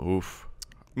 Oof.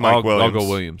 Mike Williams. I'll go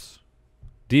Williams.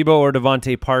 Deebo or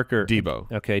Devontae Parker?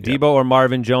 Deebo. Okay, Deebo or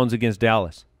Marvin Jones against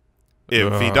Dallas?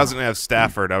 If he doesn't have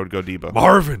Stafford, I would go Deebo.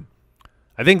 Marvin.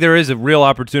 I think there is a real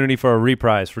opportunity for a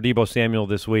reprise for Deebo Samuel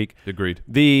this week. Agreed.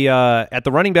 At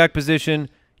the running back position,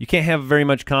 you can't have very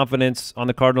much confidence on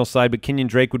the Cardinals side, but Kenyon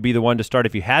Drake would be the one to start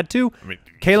if you had to. I mean,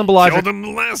 Kalen Ballage killed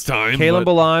him last time. Kalen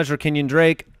Ballage or Kenyon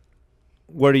Drake.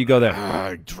 Where do you go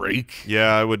there? Drake.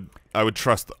 Yeah, I would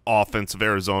trust the offense of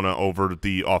Arizona over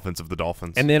the offense of the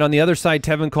Dolphins. And then on the other side,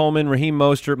 Tevin Coleman, Raheem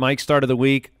Mostert, Mike's start of the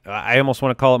week. I almost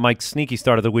want to call it Mike's sneaky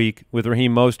start of the week with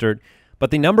Raheem Mostert. But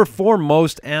the number 4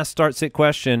 most asked start-sit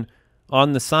question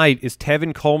on the site is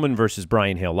Tevin Coleman versus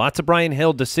Brian Hill. Lots of Brian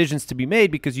Hill decisions to be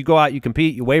made because you go out, you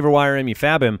compete, you waiver wire him, you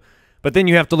fab him. But then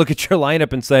you have to look at your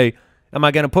lineup and say, am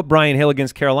I going to put Brian Hill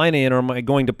against Carolina in, or am I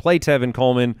going to play Tevin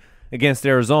Coleman against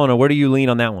Arizona? Where do you lean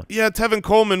on that one? Yeah, Tevin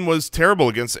Coleman was terrible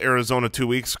against Arizona 2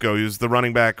 weeks ago. He was the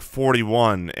running back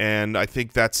 41, and I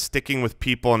think that's sticking with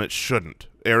people, and it shouldn't.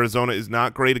 Arizona is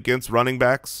not great against running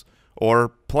backs or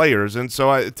players, and so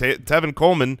Tevin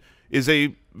Coleman is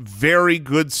a very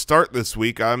good start this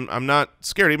week. I'm not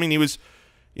scared. I mean, he was,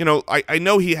 I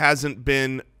know he hasn't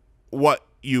been what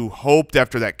you hoped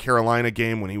after that Carolina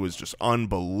game when he was just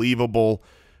unbelievable,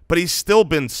 but he's still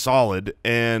been solid,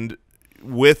 and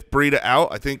with Breida out,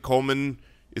 I think Coleman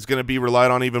is going to be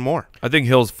relied on even more. I think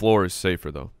Hill's floor is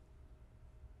safer, though.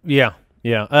 Yeah.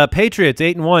 Patriots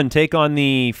 8-1 take on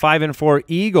the 5-4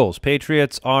 Eagles.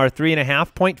 Patriots are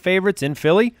 3.5-point favorites in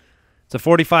Philly. It's a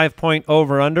 45-point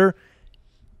over/under.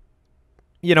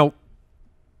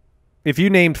 If you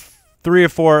named 3 or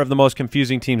 4 of the most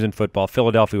confusing teams in football,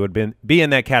 Philadelphia would be in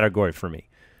that category for me.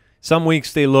 Some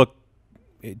weeks they look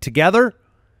together.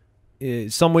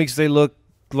 Some weeks they look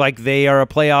like they are a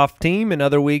playoff team, and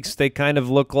other weeks they kind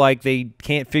of look like they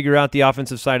can't figure out the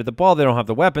offensive side of the ball. They don't have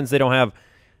the weapons. They don't have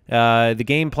the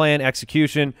game plan,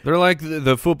 execution. They're like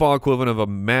the football equivalent of a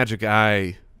Magic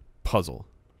Eye puzzle,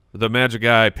 the Magic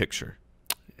Eye picture.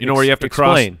 Where you have to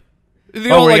explain.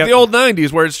 The old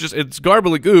 90s where it's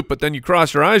garbly goop, but then you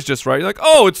cross your eyes just right. You're like,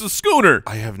 oh, it's a schooner.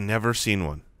 I have never seen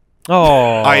one.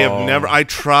 Oh. I have never. I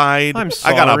tried. I'm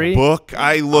sorry. I got a book.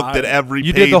 I looked at every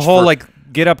You page. did the whole,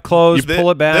 get up close,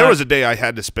 pull it back. There was a day I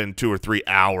had to spend 2 or 3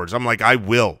 hours. I'm like, I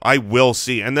will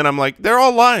see. And then I'm like, they're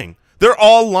all lying. They're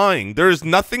all lying. There is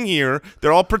nothing here.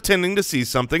 They're all pretending to see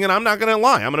something, and I'm not going to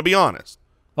lie. I'm going to be honest.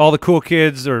 All the cool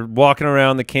kids are walking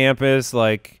around the campus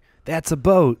like, that's a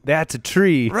boat, that's a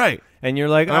tree. Right. And you're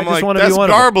like, I just like, want to be one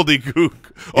of them. that's gobbledygook.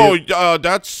 Oh,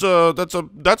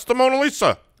 that's the Mona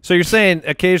Lisa. So you're saying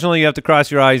occasionally you have to cross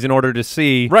your eyes in order to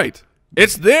see. Right.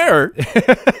 It's there,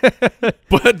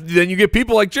 but then you get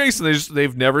people like Jason.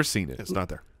 They've never seen it. It's not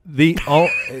there.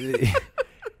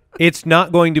 It's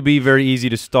not going to be very easy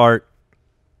to start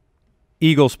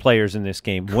Eagles players in this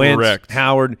game. Correct. Wentz,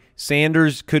 Howard,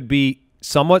 Sanders could be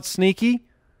somewhat sneaky.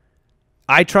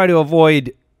 I try to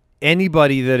avoid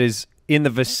anybody that is in the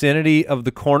vicinity of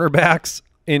the cornerbacks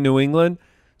in New England.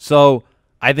 So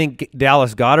I think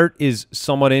Dallas Goedert is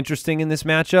somewhat interesting in this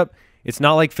matchup. It's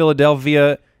not like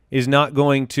Philadelphia is not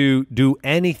going to do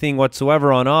anything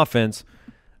whatsoever on offense.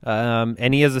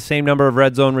 And he has the same number of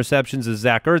red zone receptions as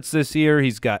Zach Ertz this year.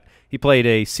 He played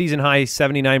a season-high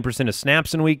 79% of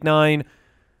snaps in Week 9.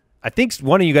 I think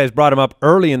one of you guys brought him up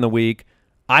early in the week.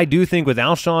 I do think with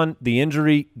Alshon, the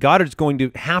injury, Goddard's going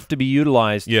to have to be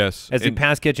utilized as a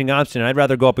pass-catching option. I'd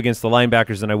rather go up against the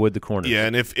linebackers than I would the corners. Yeah,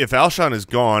 and if Alshon is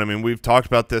gone, I mean, we've talked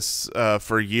about this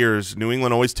for years. New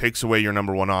England always takes away your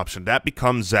number 1 option. That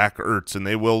becomes Zach Ertz, and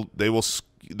they will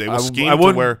scheme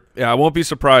to where. Yeah, I won't be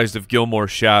surprised if Gilmore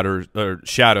shadows.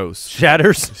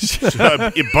 Shatters?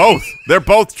 Both. They're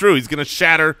both true. He's going to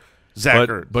shatter Zach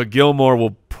Ertz. But Gilmore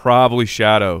will probably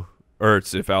shadow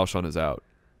Ertz if Alshon is out.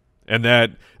 And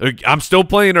that I'm still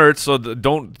playing Ertz, so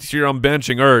don't hear I'm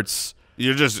benching Ertz.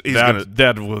 You're just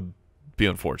that would be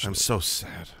unfortunate. I'm so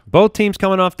sad. Both teams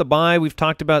coming off the bye. We've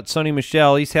talked about Sonny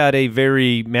Michel. He's had a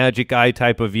very magic eye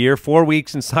type of year. 4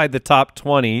 weeks inside the top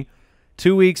 20,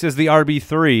 2 weeks as the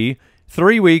RB3,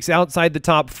 3 weeks outside the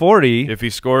top 40. If he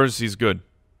scores, he's good.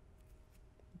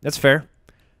 That's fair.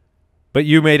 But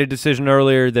you made a decision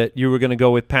earlier that you were going to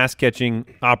go with pass-catching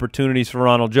opportunities for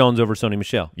Ronald Jones over Sonny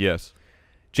Michel. Yes.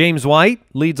 James White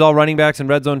leads all running backs in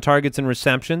red zone targets and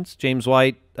receptions. James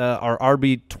White, our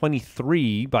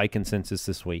RB23 by consensus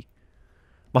this week.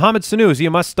 Mohamed Sanu, is he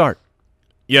a must-start?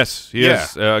 Yes, he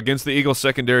is. Against the Eagles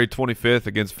secondary, 25th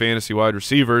against fantasy wide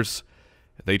receivers.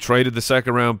 They traded the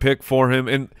second-round pick for him.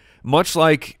 And much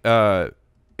like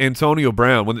Antonio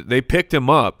Brown, when they picked him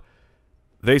up,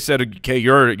 they said, okay,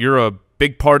 you're a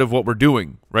big part of what we're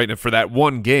doing, right? And for that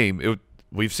one game,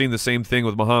 we've seen the same thing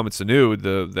with Mohamed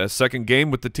Sanu. The second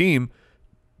game with the team,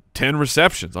 10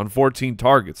 receptions on 14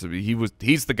 targets. I mean,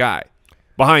 he's the guy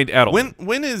behind Edelman.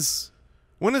 When is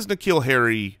N'Keal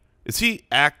Harry? Is he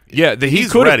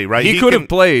he's ready, right? He could have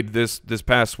played this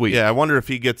past week. Yeah, I wonder if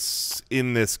he gets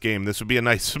in this game. This would be a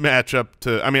nice matchup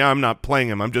to. I mean, I'm not playing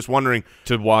him. I'm just wondering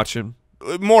to watch him.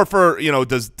 More for,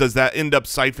 does that end up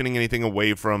siphoning anything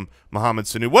away from Mohamed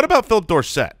Sanu? What about Philip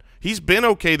Dorsett? He's been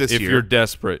okay this year. If you're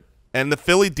desperate. And the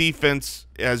Philly defense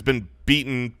has been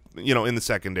beaten, in the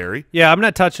secondary. Yeah, I'm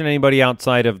not touching anybody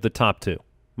outside of the top two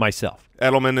myself.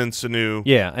 Edelman and Sanu.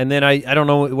 Yeah, and then I don't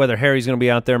know whether Harry's going to be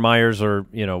out there, Myers, or,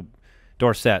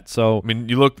 Dorsett. So I mean,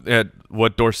 you look at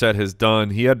what Dorsett has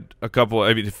done. He had a couple –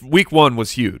 I mean, week one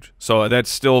was huge. So that's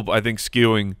still, I think,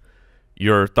 skewing –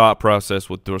 your thought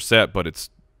process with Dorsett, but it's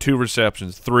 2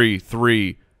 receptions, 3,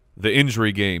 the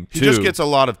injury game, 2. He just gets a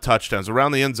lot of touchdowns.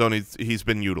 Around the end zone, he's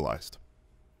been utilized.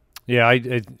 Yeah,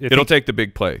 it'll take the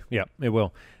big play. Yeah, it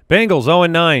will. Bengals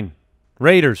 0-9,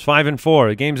 Raiders 5-4.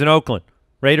 The game's in Oakland.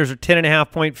 Raiders are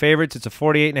 10.5-point favorites. It's a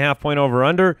 48.5-point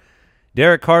over-under.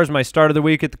 Derek Carr's my start of the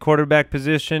week at the quarterback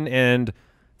position, and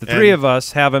the three of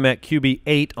us have him at QB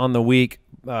 8 on the week.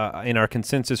 In our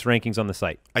consensus rankings on the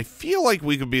site. I feel like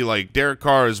we could be like, Derek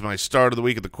Carr is my start of the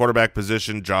week at the quarterback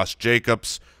position, Josh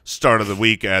Jacobs, start of the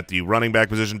week at the running back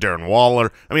position, Darren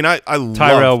Waller. I mean, I love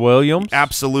Tyrell Williams.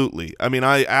 Absolutely. I mean,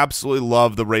 I absolutely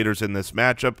love the Raiders in this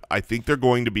matchup. I think they're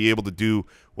going to be able to do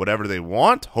whatever they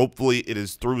want. Hopefully it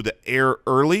is through the air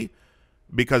early,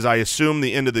 because I assume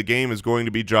the end of the game is going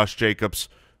to be Josh Jacobs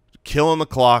killing the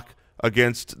clock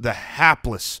against the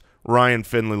hapless Ryan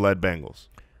Finley-led Bengals.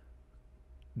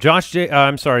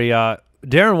 Darren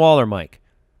Waller, Mike.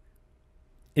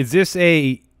 Is this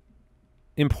a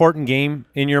important game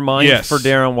in your mind for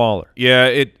Darren Waller?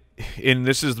 Yeah, and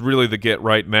this is really the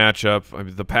get-right matchup. I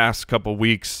mean, the past couple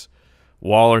weeks,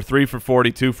 Waller 3 for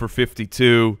 42 for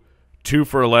 52, 2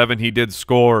 for 11. He did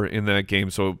score in that game,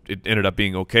 so it ended up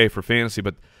being okay for fantasy.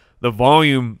 But the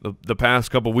volume the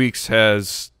past couple weeks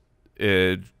has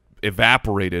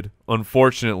evaporated,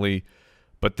 unfortunately.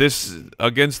 But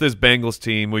against this Bengals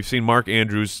team, we've seen Mark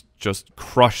Andrews just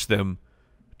crush them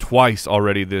twice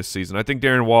already this season. I think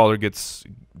Darren Waller gets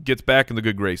back in the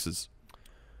good graces.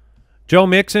 Joe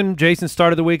Mixon, Jason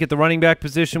started the week at the running back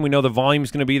position. We know the volume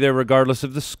is going to be there regardless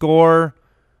of the score.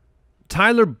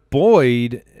 Tyler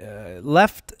Boyd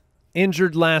left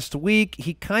injured last week.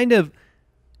 He kind of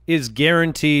is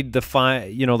guaranteed the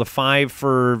 5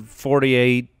 for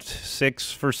 48,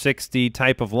 6 for 60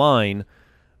 type of line.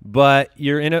 But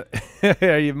you're in a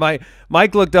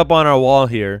Mike looked up on our wall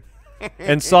here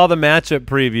and saw the matchup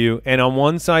preview, and on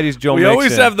one side is Joe Mixon. We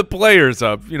always have the players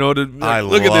up, look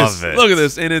at this. It. Look at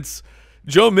this, and it's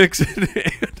Joe Mixon.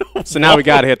 So now we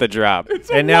got to hit the drop.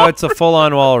 Now it's a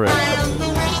full-on walrus.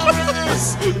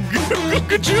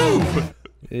 Good job.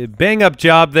 Bang up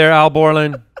job there, Al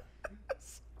Borland.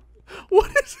 What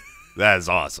is that? Is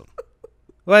awesome.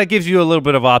 Well, it gives you a little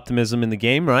bit of optimism in the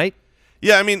game, right?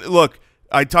 Yeah, I mean, look,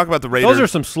 I talk about the Raiders. Those are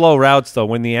some slow routes, though,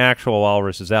 when the actual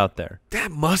walrus is out there.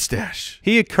 That mustache.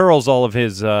 He curls all of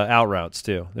his out routes,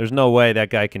 too. There's no way that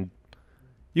guy can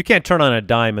 – you can't turn on a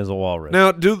dime as a walrus.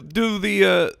 Now, do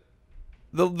the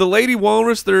lady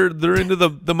walrus, they're into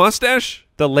the mustache?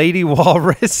 The lady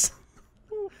walrus?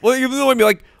 Well, you know what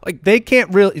I mean? Like they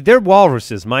can't really – they're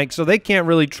walruses, Mike, so they can't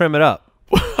really trim it up.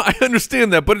 I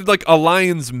understand that, but it's like a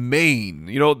lion's mane.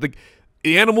 The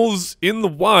animals in the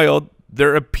wild,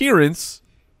 their appearance –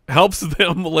 helps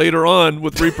them later on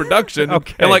with reproduction.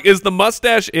 Okay. And is the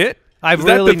mustache it? I've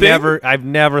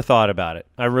never thought about it.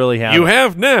 I really haven't. You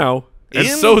have now, and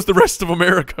so is the rest of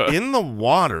America. In the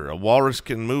water, a walrus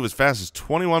can move as fast as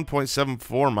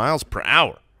 21.74 miles per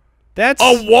hour. That's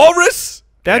a walrus?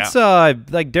 That's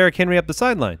like Derrick Henry up the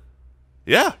sideline.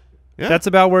 Yeah. That's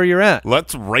about where you're at.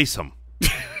 Let's race him.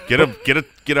 Get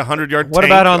a 100-yard What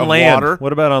tank about on of land? water.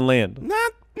 What about on land?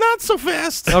 Not so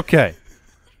fast. Okay.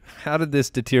 How did this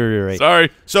deteriorate?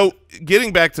 Sorry. So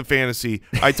getting back to fantasy,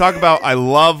 I talk about I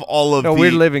love all of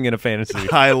we're living in a fantasy.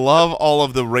 I love all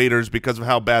of the Raiders because of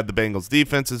how bad the Bengals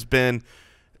defense has been.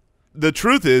 The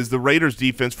truth is the Raiders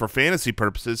defense for fantasy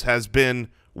purposes has been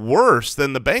worse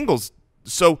than the Bengals.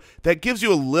 So that gives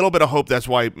you a little bit of hope. That's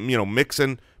why,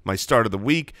 Mixon, my start of the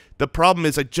week. The problem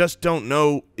is I just don't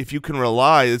know if you can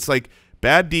rely. It's like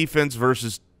bad defense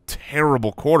versus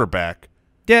terrible quarterback.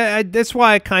 Yeah, that's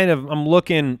why I'm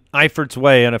looking Eifert's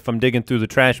way, and if I'm digging through the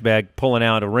trash bag, pulling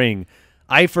out a ring,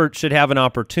 Eifert should have an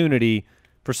opportunity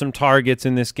for some targets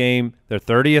in this game. They're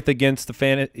 30th against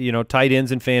the tight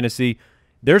ends in fantasy.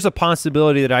 There's a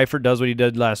possibility that Eifert does what he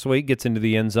did last week, gets into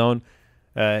the end zone,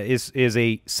 is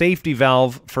a safety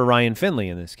valve for Ryan Finley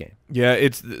in this game. Yeah,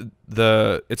 it's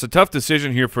a tough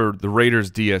decision here for the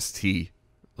Raiders DST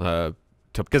to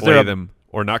play them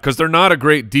or not, because they're not a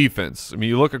great defense. I mean,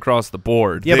 you look across the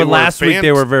board. Yeah, but last week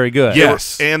they were very good.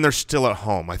 Yes. And they're still at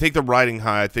home. I think they're riding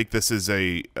high. I think this is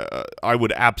I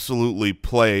would absolutely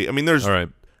play. I mean,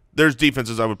 there's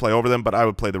defenses I would play over them, but I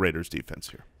would play the Raiders defense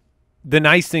here. The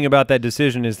nice thing about that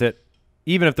decision is that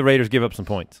even if the Raiders give up some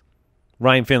points,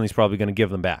 Ryan Finley's probably going to give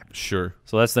them back. Sure.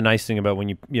 So that's the nice thing about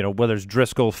when whether it's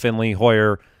Driscoll, Finley,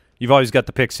 Hoyer, you've always got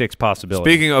the pick six possibility.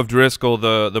 Speaking of Driscoll,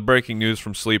 the breaking news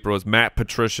from Sleeper was Matt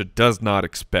Patricia does not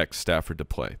expect Stafford to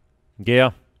play.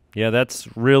 Yeah, that's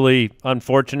really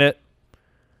unfortunate.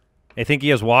 I think he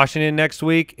has Washington next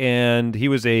week, and he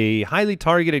was a highly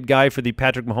targeted guy for the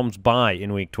Patrick Mahomes bye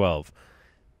in Week 12.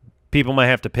 People might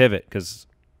have to pivot because,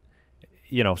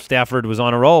 Stafford was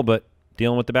on a roll, but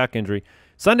dealing with the back injury.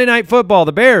 Sunday Night Football,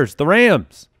 the Bears, the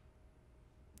Rams.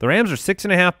 The Rams are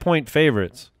 6.5-point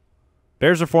favorites.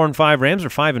 Bears are 4-5. Rams are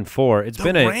 5-4.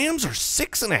 The Rams are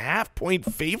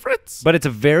 6.5-point favorites? But it's a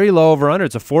very low over-under.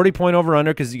 It's a 40-point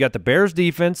over-under because you got the Bears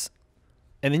defense,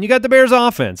 and then you got the Bears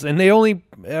offense, and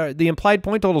the implied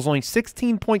point total is only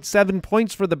 16.7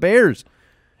 points for the Bears.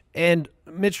 And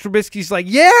Mitch Trubisky's like,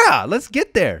 yeah, let's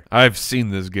get there. I've seen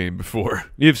this game before.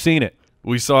 You've seen it.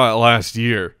 We saw it last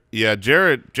year. Yeah,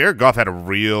 Jared Goff had a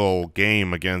real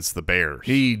game against the Bears.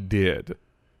 He did.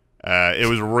 It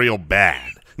was real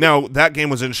bad. Now, that game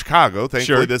was in Chicago.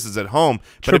 Thankfully, This is at home.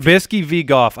 But Trubisky v.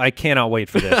 Goff, I cannot wait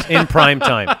for this. In prime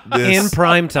time. In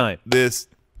prime time. This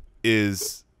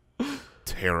is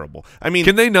terrible. I mean,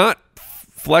 can they not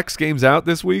flex games out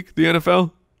this week, the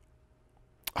NFL?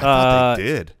 I thought they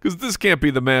did. Because this can't be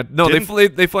the match. No,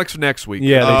 they flex for next week.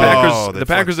 Yeah, the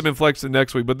Packers have been flexing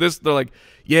next week, but they're like,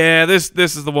 yeah, this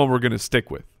is the one we're going to stick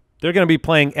with. They're going to be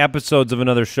playing episodes of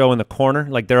another show in the corner,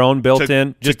 like their own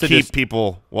built-in, just to keep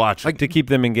people watching, like to keep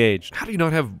them engaged. How do you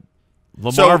not have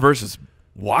Lamar versus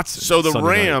Watson? So the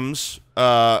Rams,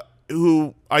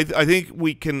 who I think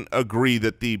we can agree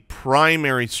that the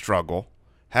primary struggle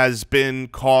has been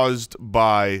caused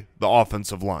by the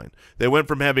offensive line. They went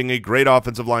from having a great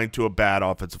offensive line to a bad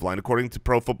offensive line. According to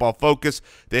Pro Football Focus,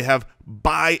 they have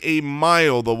by a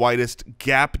mile the widest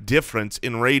gap difference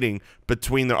in rating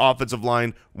between their offensive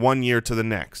line 1 year to the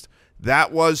next.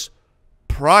 That was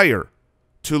prior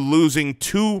to losing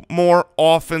 2 more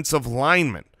offensive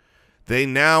linemen. They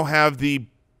now have the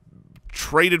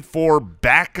traded for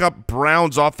backup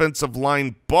Browns offensive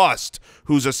line bust,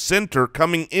 who's a center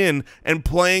coming in and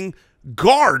playing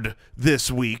guard this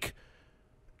week.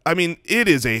 I mean, it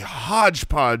is a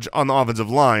hodgepodge on the offensive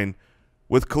line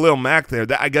with Khalil Mack there.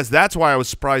 I guess that's why I was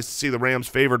surprised to see the Rams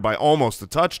favored by almost a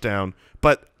touchdown.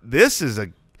 But this is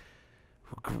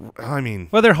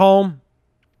well, they're home,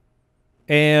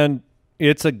 and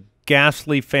it's a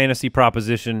ghastly fantasy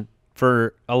proposition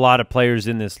for a lot of players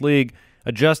in this league.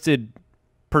 Adjusted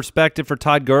perspective for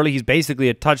Todd Gurley, he's basically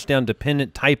a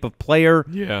touchdown-dependent type of player.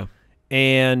 Yeah.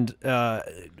 And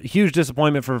huge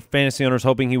disappointment for fantasy owners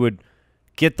hoping he would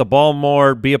get the ball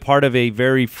more, be a part of a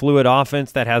very fluid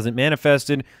offense that hasn't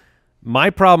manifested. My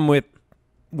problem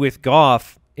with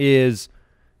Goff is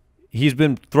he's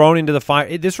been thrown into the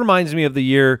fire. This reminds me of the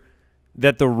year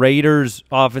that the Raiders'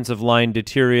 offensive line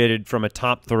deteriorated from a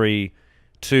top 3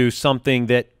 to something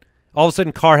that all of a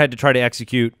sudden Carr had to try to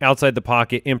execute outside the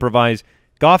pocket, improvise.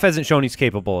 Goff hasn't shown he's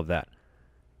capable of that.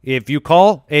 If you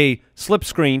call a slip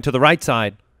screen to the right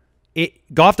side,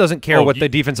 Goff doesn't care what the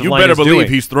defensive line is doing. You better believe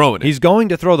he's throwing it. He's going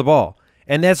to throw the ball.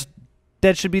 And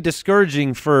that should be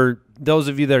discouraging for those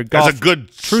of you that are Goff as a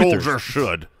good truthers. Soldier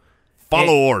should.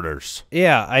 Follow orders.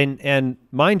 Yeah, and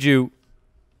mind you,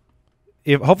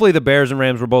 hopefully the Bears and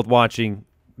Rams were both watching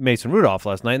Mason Rudolph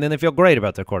last night, and then they feel great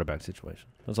about their quarterback situation.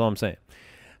 That's all I'm saying.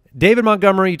 David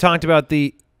Montgomery, you talked about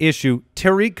the issue.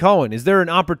 Tariq Cohen, is there an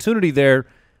opportunity there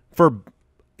for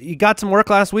he got some work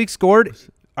last week, scored.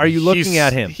 Are you looking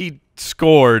at him? He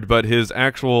scored, but his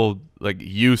actual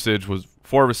usage was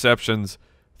 4 receptions,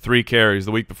 3 carries.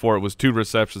 The week before it was 2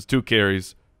 receptions, 2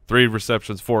 carries, 3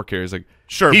 receptions, 4 carries.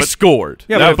 Sure, he scored.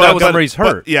 Yeah, but Montgomery's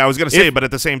hurt. I was going to say, but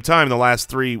at the same time, the last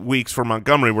 3 weeks for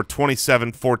Montgomery were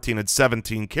 27, 14, and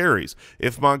 17 carries.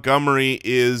 If Montgomery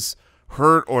is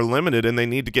hurt or limited and they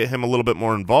need to get him a little bit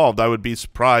more involved, I would be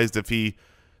surprised if he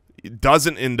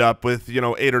doesn't end up with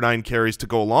 8 or 9 carries to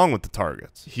go along with the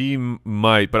targets. He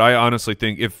might, but I honestly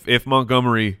think if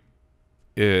Montgomery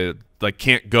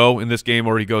can't go in this game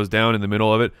or he goes down in the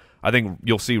middle of it, I think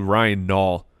you'll see Ryan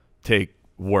Nall take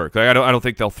work. I don't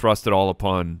think they'll thrust it all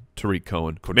upon Tariq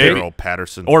Cohen, Cordero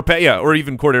Patterson, or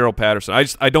even Cordero Patterson.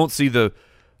 I don't see the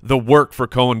work for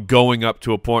Cohen going up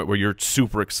to a point where you're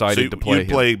super excited to play him.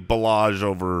 You play Ballage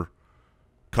over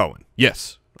Cohen.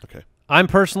 Yes. Okay. I'm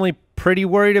personally pretty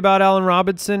worried about Allen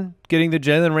Robinson getting the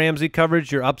Jalen Ramsey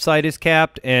coverage. Your upside is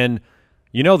capped, and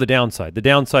the downside. The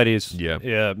downside is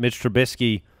Mitch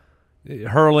Trubisky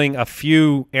hurling a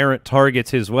few errant targets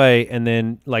his way, and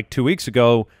then 2 weeks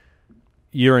ago,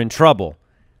 you're in trouble.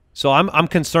 So I'm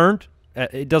concerned.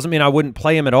 It doesn't mean I wouldn't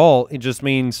play him at all. It just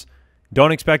means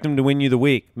don't expect him to win you the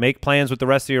week. Make plans with the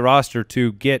rest of your roster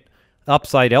to get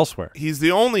upside elsewhere. He's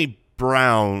the only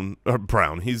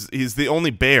He's the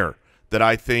only Bear that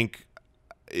I think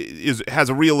has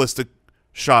a realistic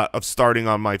shot of starting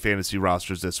on my fantasy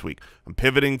rosters this week. I'm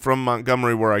pivoting from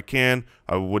Montgomery where I can.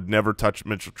 I would never touch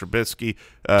Mitchell Trubisky.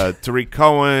 Tariq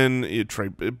Cohen, Trey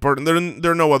Burton.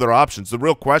 There are no other options. The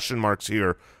real question marks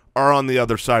here are on the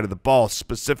other side of the ball,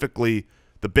 specifically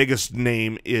the biggest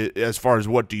name as far as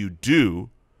what do you do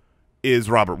is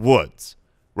Robert Woods.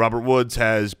 Robert Woods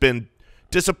has been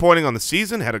disappointing on the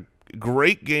season, had a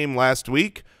great game last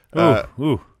week.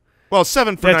 Well,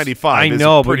 7 for 95. I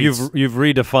know, but you've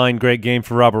redefined great game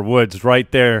for Robert Woods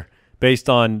right there based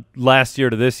on last year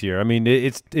to this year. I mean,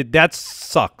 that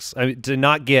sucks. To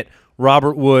not get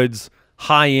Robert Woods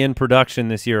high-end production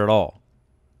this year at all.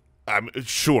 I'm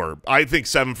sure. I think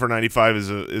 7 for 95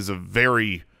 is a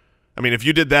very – I mean, if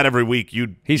you did that every week,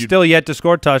 you'd still yet to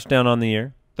score a touchdown on the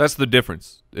year. That's the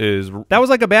difference. That was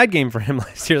like a bad game for him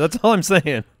last year. That's all I'm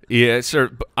saying. Yeah,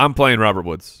 sir. I'm playing Robert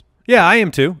Woods. Yeah, I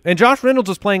am too. And Josh Reynolds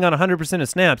was playing on 100% of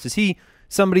snaps. Is he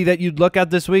somebody that you'd look at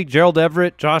this week? Gerald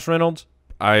Everett, Josh Reynolds?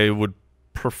 I would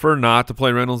prefer not to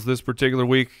play Reynolds this particular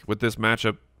week with this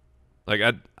matchup.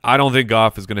 I don't think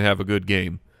Goff is going to have a good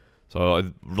game.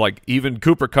 So, even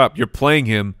Cooper Kupp, you're playing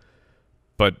him,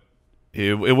 but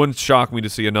it wouldn't shock me to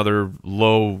see another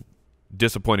low,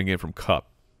 disappointing game from Kupp.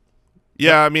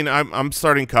 Yeah, I mean, I'm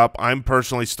starting Kupp. I'm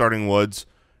personally starting Woods.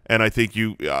 And I think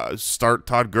you start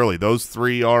Todd Gurley. Those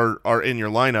 3 are in your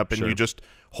lineup, and you just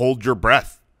hold your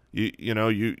breath.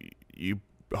 You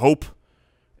hope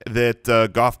that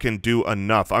Goff can do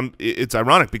enough. It's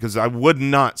ironic because I would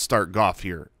not start Goff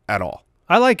here at all.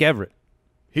 I like Everett.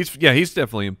 He's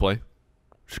definitely in play.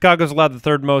 Chicago's allowed the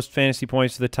 3rd most fantasy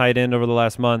points to the tight end over the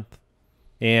last month.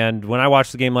 And when I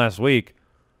watched the game last week,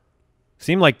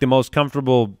 seemed like the most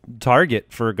comfortable target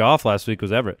for Goff last week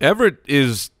was Everett. Everett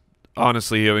is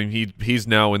honestly, I mean, he's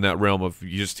now in that realm of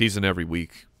he's an every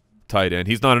week tight end.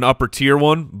 He's not an upper tier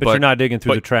one, but you're not digging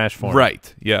through the trash for him.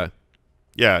 Right? Yeah,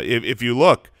 yeah. If you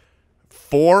look,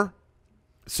 4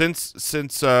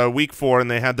 since week 4, and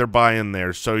they had their bye in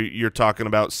there, so you're talking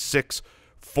about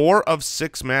 4 of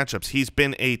 6 matchups. He's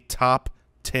been a top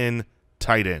 10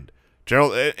 tight end.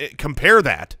 Gerald, compare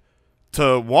that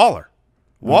to Waller.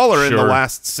 Waller in the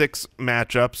last 6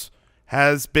 matchups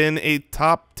has been a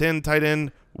top 10 tight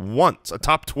end once, a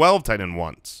top 12 tight end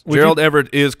once. Gerald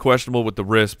Everett is questionable with the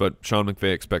wrist, but Sean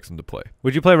McVay expects him to play.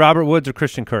 Would you play Robert Woods or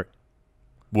Christian Kirk?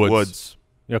 Woods.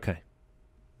 Okay.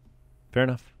 Fair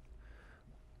enough.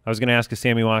 I was going to ask a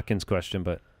Sammy Watkins question,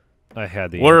 but I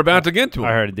had the We're about to get to him.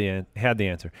 I had the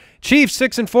answer. Chiefs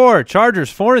 6-4,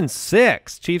 Chargers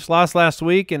 4-6. Chiefs lost last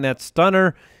week in that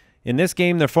stunner. In this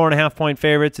game, they're 4.5-point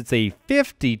favorites. It's a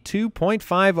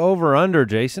 52.5 over/under,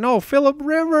 Jason. Oh, Phillip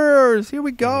Rivers. Here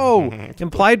we go.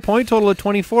 Implied point total of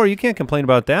 24. You can't complain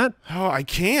about that. Oh, I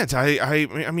can't.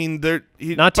 I mean,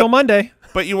 not till Monday.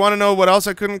 But you want to know what else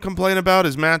I couldn't complain about?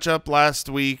 His matchup last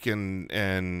week,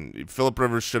 and Phillip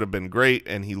Rivers should have been great,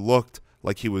 and he looked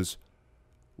like he was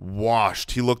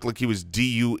washed. He looked like he was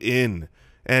DU in.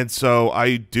 And so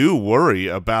I do worry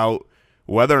about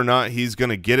whether or not he's going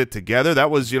to get it together.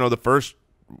 That was, the first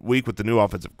week with the new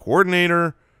offensive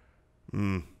coordinator.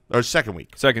 Or second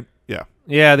week. Second. Yeah.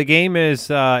 Yeah, the game is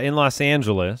in Los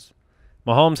Angeles.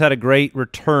 Mahomes had a great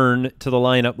return to the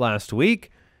lineup last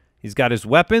week. He's got his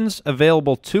weapons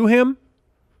available to him.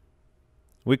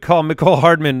 We call Mecole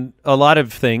Hardman a lot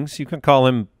of things. You can call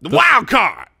him the wild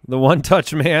card, the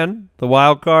one-touch man, the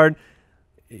wild card.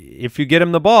 If you get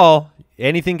him the ball,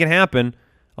 anything can happen.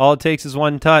 All it takes is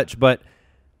one touch. But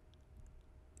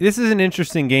this is an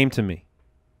interesting game to me.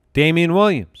 Damian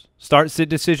Williams. Start-sit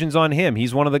decisions on him.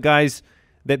 He's one of the guys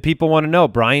that people want to know.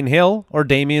 Brian Hill or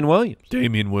Damian Williams?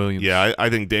 Damian Williams. Yeah, I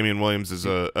think Damian Williams is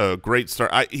a great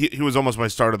start. He was almost my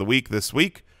start of the week this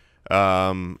week.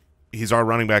 He's our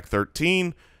running back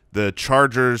 13. The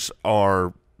Chargers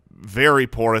are very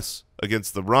porous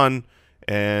against the run,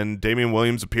 and Damian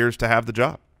Williams appears to have the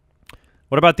job.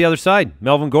 What about the other side?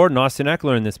 Melvin Gordon, Austin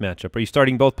Eckler in this matchup. Are you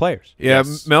starting both players? Yeah,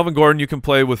 Yes. Melvin Gordon you can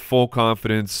play with full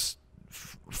confidence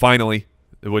finally,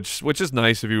 which is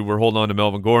nice if you were holding on to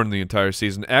Melvin Gordon the entire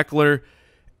season. Eckler,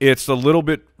 it's a little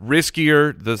bit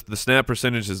riskier. The snap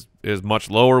percentage is much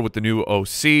lower with the new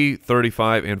OC,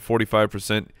 35 and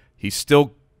 45%. He's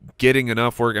still getting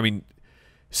enough work. I mean,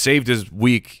 saved his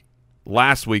week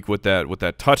last week with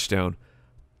that touchdown,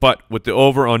 but with the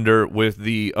over-under, with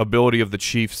the ability of the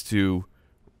Chiefs to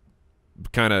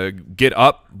kind of get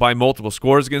up by multiple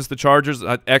scores against the Chargers,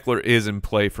 Eckler is in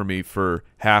play for me for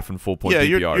half and full point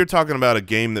PPR. Yeah, you're talking about a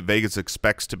game that Vegas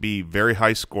expects to be very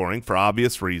high scoring for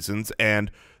obvious reasons, and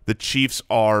the Chiefs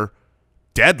are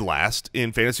dead last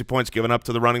in fantasy points given up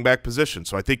to the running back position.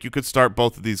 So I think you could start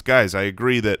both of these guys. I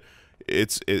agree that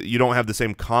you don't have the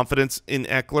same confidence in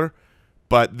Eckler,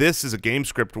 but this is a game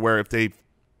script where if they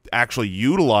actually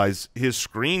utilize his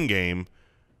screen game,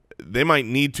 they might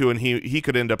need to, and he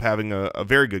could end up having a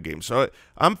very good game. So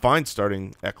I'm fine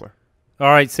starting Eckler. All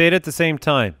right, say it at the same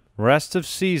time. Rest of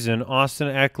season, Austin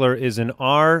Eckler is an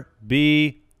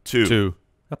RB2. Two.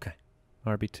 Okay,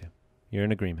 RB2. You're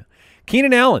in agreement.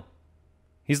 Keenan Allen.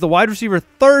 He's the wide receiver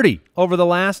 30 over the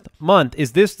last month.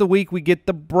 Is this the week we get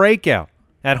the breakout?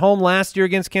 At home last year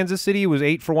against Kansas City, he was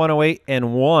 8 for 108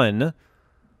 and 1.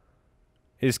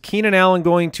 Is Keenan Allen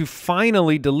going to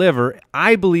finally deliver?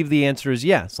 I believe the answer is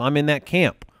yes. I'm in that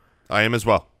camp. I am as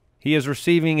well. He is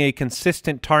receiving a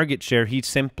consistent target share. He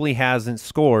simply hasn't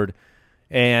scored,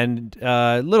 and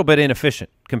a little bit inefficient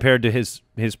compared to his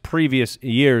previous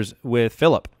years with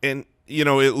Phillip. And you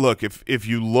know, look, if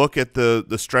you look at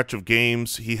the stretch of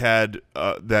games, he had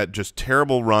that just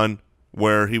terrible run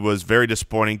where he was very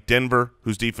disappointing. Denver,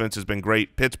 whose defense has been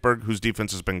great. Pittsburgh, whose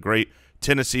defense has been great.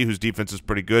 Tennessee, whose defense is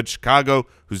pretty good. Chicago,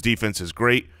 whose defense is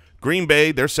great. Green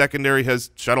Bay, their secondary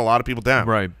has shut a lot of people down.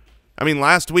 Right. I mean,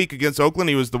 last week against Oakland,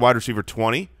 he was the wide receiver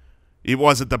 20. It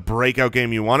wasn't the breakout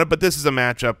game you wanted, but this is a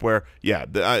matchup where, yeah,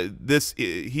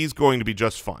 he's going to be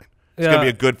just fine. It's going to be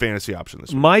a good fantasy option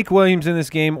this week. Mike Williams in this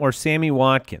game or Sammy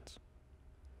Watkins?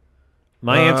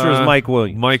 My answer is Mike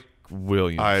Williams. Mike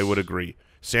Williams. I would agree.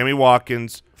 Sammy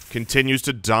Watkins continues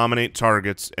to dominate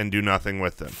targets and do nothing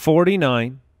with them.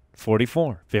 49,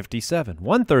 44, 57,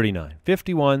 139,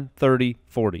 51, 30,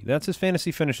 40. That's his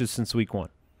fantasy finishes since week 1.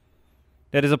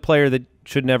 That is a player that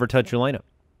should never touch your lineup.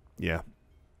 Yeah.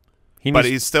 But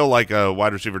he's still like a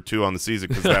wide receiver 2 on the season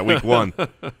because that week 1.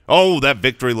 Oh, that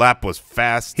victory lap was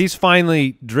fast. He's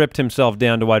finally dripped himself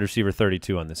down to wide receiver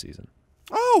 32 on the season.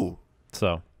 Oh.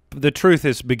 So the truth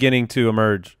is beginning to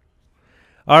emerge.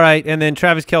 All right, and then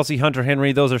Travis Kelce, Hunter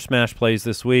Henry, those are smash plays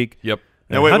this week. Yep.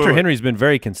 Now, Hunter Henry's been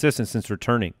very consistent since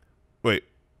returning. Wait.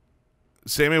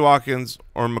 Sammy Watkins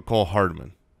or Mecole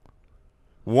Hardman?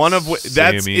 One of which,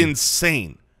 that's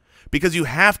insane because you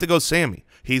have to go Sammy.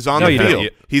 He's on the field.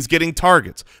 He's getting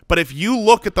targets. But if you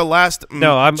look at the last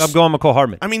No, I'm going Mecole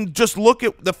Hardman. I mean, just look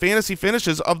at the fantasy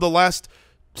finishes of the last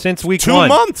since week 2 1.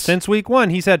 months. Since week 1,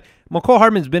 he said Mecole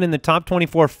Hardman's been in the top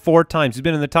 24 4 times. He's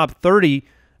been in the top 30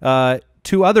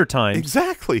 2 other times.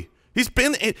 Exactly. He's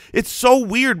been it's so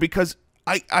weird because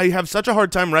I have such a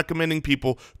hard time recommending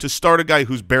people to start a guy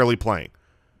who's barely playing.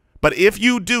 But if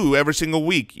you do every single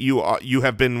week, you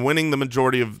have been winning the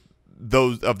majority of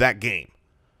that game.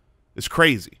 It's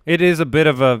crazy. It is a bit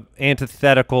of a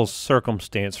antithetical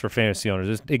circumstance for fantasy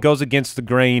owners. It goes against the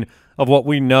grain of what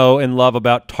we know and love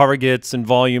about targets and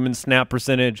volume and snap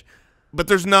percentage. But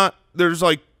there's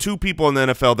like 2 people in the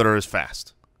NFL that are as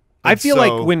fast. I feel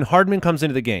like when Hardman comes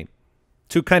into the game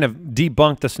to kind of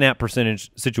debunk the snap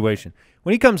percentage situation,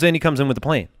 when he comes in with a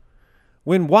plan.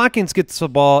 When Watkins gets the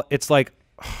ball, it's like,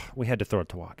 we had to throw it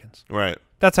to Watkins. Right.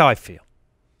 That's how I feel.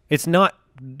 It's not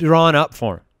drawn up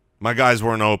for him. My guys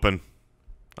weren't open.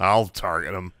 I'll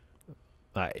target them.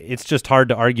 It's just hard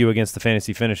to argue against the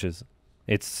fantasy finishes.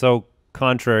 It's so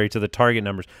contrary to the target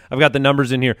numbers. I've got the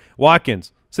numbers in here.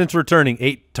 Watkins, since returning,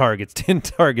 8 targets, 10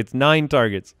 targets, 9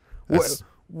 targets.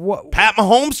 What? Pat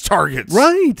Mahomes targets.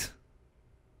 Right.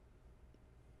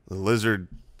 The lizard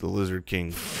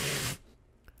king.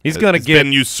 He's going to get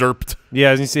been usurped.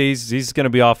 Yeah, as you see, he's going to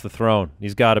be off the throne.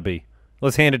 He's got to be.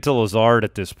 Let's hand it to Lazard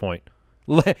at this point.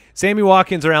 Sammy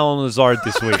Watkins or Alan Lazard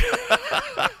this week?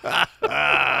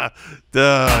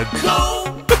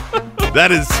 That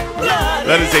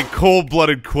is a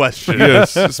cold-blooded question.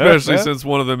 Yes, especially since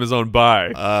one of them is on bye.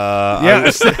 Yeah,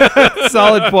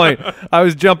 solid point. I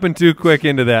was jumping too quick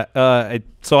into that.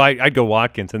 So I'd go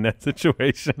Watkins in that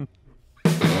situation.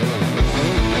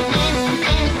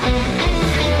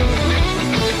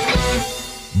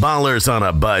 Ballers on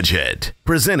a Budget,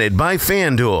 presented by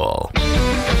FanDuel.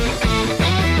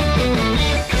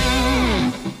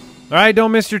 All right,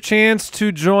 don't miss your chance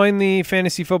to join the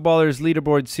Fantasy Footballers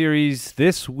Leaderboard Series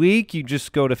this week. You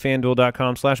just go to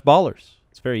FanDuel.com/ballers.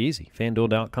 It's very easy.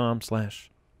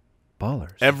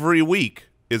 FanDuel.com/ballers. Every week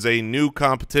is a new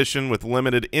competition with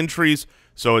limited entries,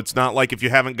 so it's not like if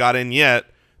you haven't got in yet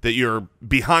that you're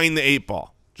behind the 8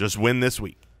 ball. Just win this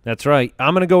week. That's right.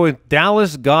 I'm going to go with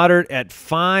Dallas Goedert at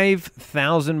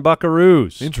 5,000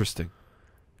 buckaroos. Interesting.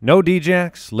 No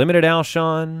D-Jacks, limited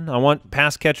Alshon. I want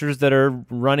pass catchers that are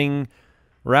running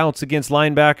routes against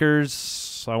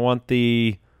linebackers. I want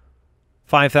the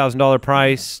 $5,000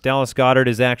 price. Dallas Goedert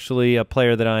is actually a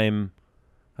player that I've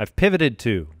pivoted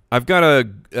to. I've got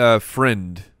a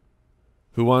friend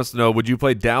who wants to know, would you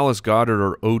play Dallas Goedert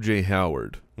or O.J.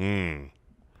 Howard?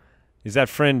 Is that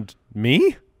friend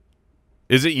me?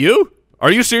 Is it you? Are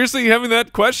you seriously having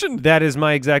that question? That is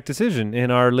my exact decision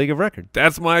in our league of record.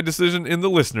 That's my decision in the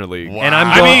listener league. Wow. And I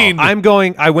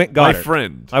went Goddard. My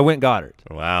friend. I went Goddard.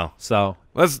 Wow. So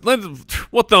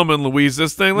We'll Thelma and Louise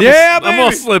this thing. baby. I'm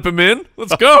gonna slip him in.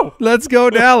 Let's go. Let's go,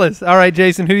 Dallas. All right,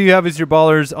 Jason, who do you have as your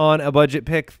ballers on a budget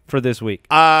pick for this week?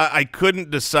 I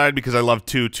couldn't decide because I love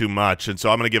two too much, and so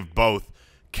I'm going to give both.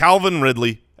 Calvin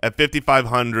Ridley at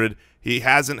 5,500. He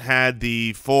hasn't had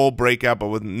the full breakout, but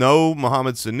with no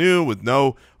Mohamed Sanu, with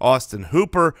no Austin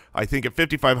Hooper, I think at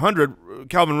 5,500,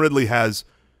 Calvin Ridley has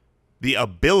the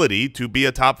ability to be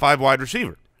a top 5 wide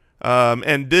receiver.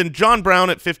 And then John Brown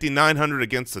at 5,900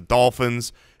 against the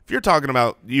Dolphins. If you're talking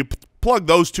about you plug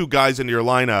those two guys into your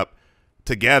lineup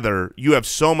together, you have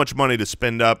so much money to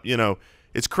spend up. You know,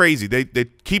 it's crazy. They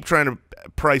keep trying to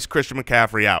price Christian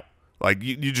McCaffrey out. Like,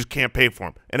 you just can't pay for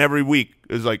him. And every week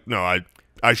is like, no,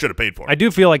 I should have paid for him. I do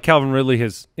feel like Calvin Ridley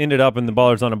has ended up in the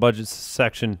ballers on a budget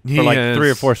section for like 3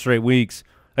 or 4 straight weeks.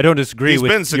 I don't disagree with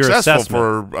your assessment. He's been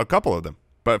successful for a couple of them,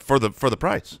 but for the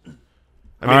price.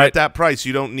 I mean, at that price,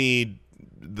 you don't need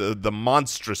the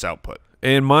monstrous output.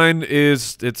 And mine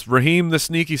it's Raheem the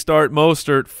sneaky start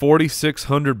Mostert,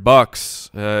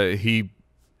 $4,600. He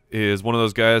is one of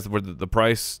those guys where the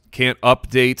price can't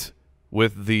update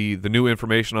with the new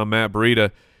information on Matt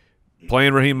Breida.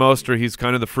 Playing Raheem Mostert, he's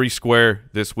kind of the free square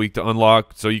this week to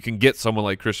unlock, so you can get someone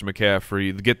like Christian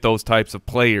McCaffrey, get those types of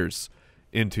players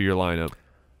into your lineup.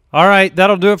 All right,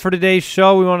 that'll do it for today's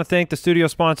show. We want to thank the studio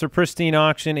sponsor, Pristine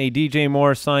Auction, a DJ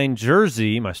Moore signed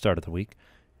jersey, my start of the week.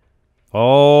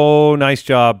 Oh, nice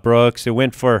job, Brooks. It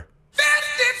went for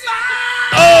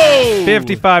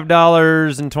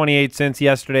 $55.28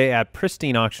 yesterday at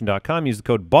pristineauction.com. Use the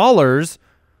code BALLERS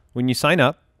when you sign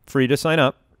up. Free to sign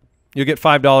up. You'll get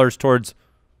 $5 towards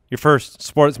your first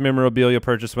sports memorabilia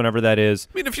purchase, whenever that is.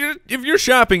 I mean, if you're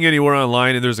shopping anywhere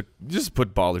online and just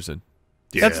put ballers in.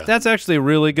 Yeah. That's actually a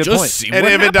really good point. See And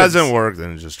what if happens. it doesn't work,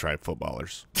 then just try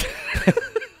footballers.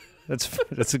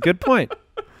 That's a good point.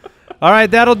 All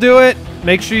right, that'll do it.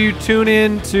 Make sure you tune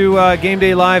in to Game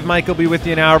Day Live. Mike will be with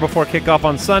you an hour before kickoff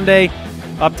on Sunday,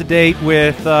 up to date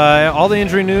with all the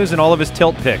injury news and all of his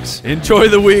tilt picks. Enjoy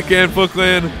the weekend,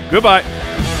 Footclan. Goodbye.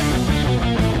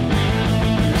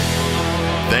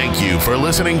 Thank you for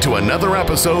listening to another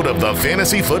episode of the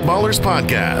Fantasy Footballers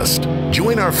Podcast.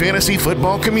 Join our fantasy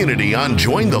football community on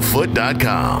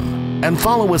jointhefoot.com and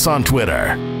follow us on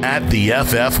Twitter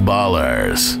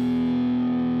 @TheFFBallers.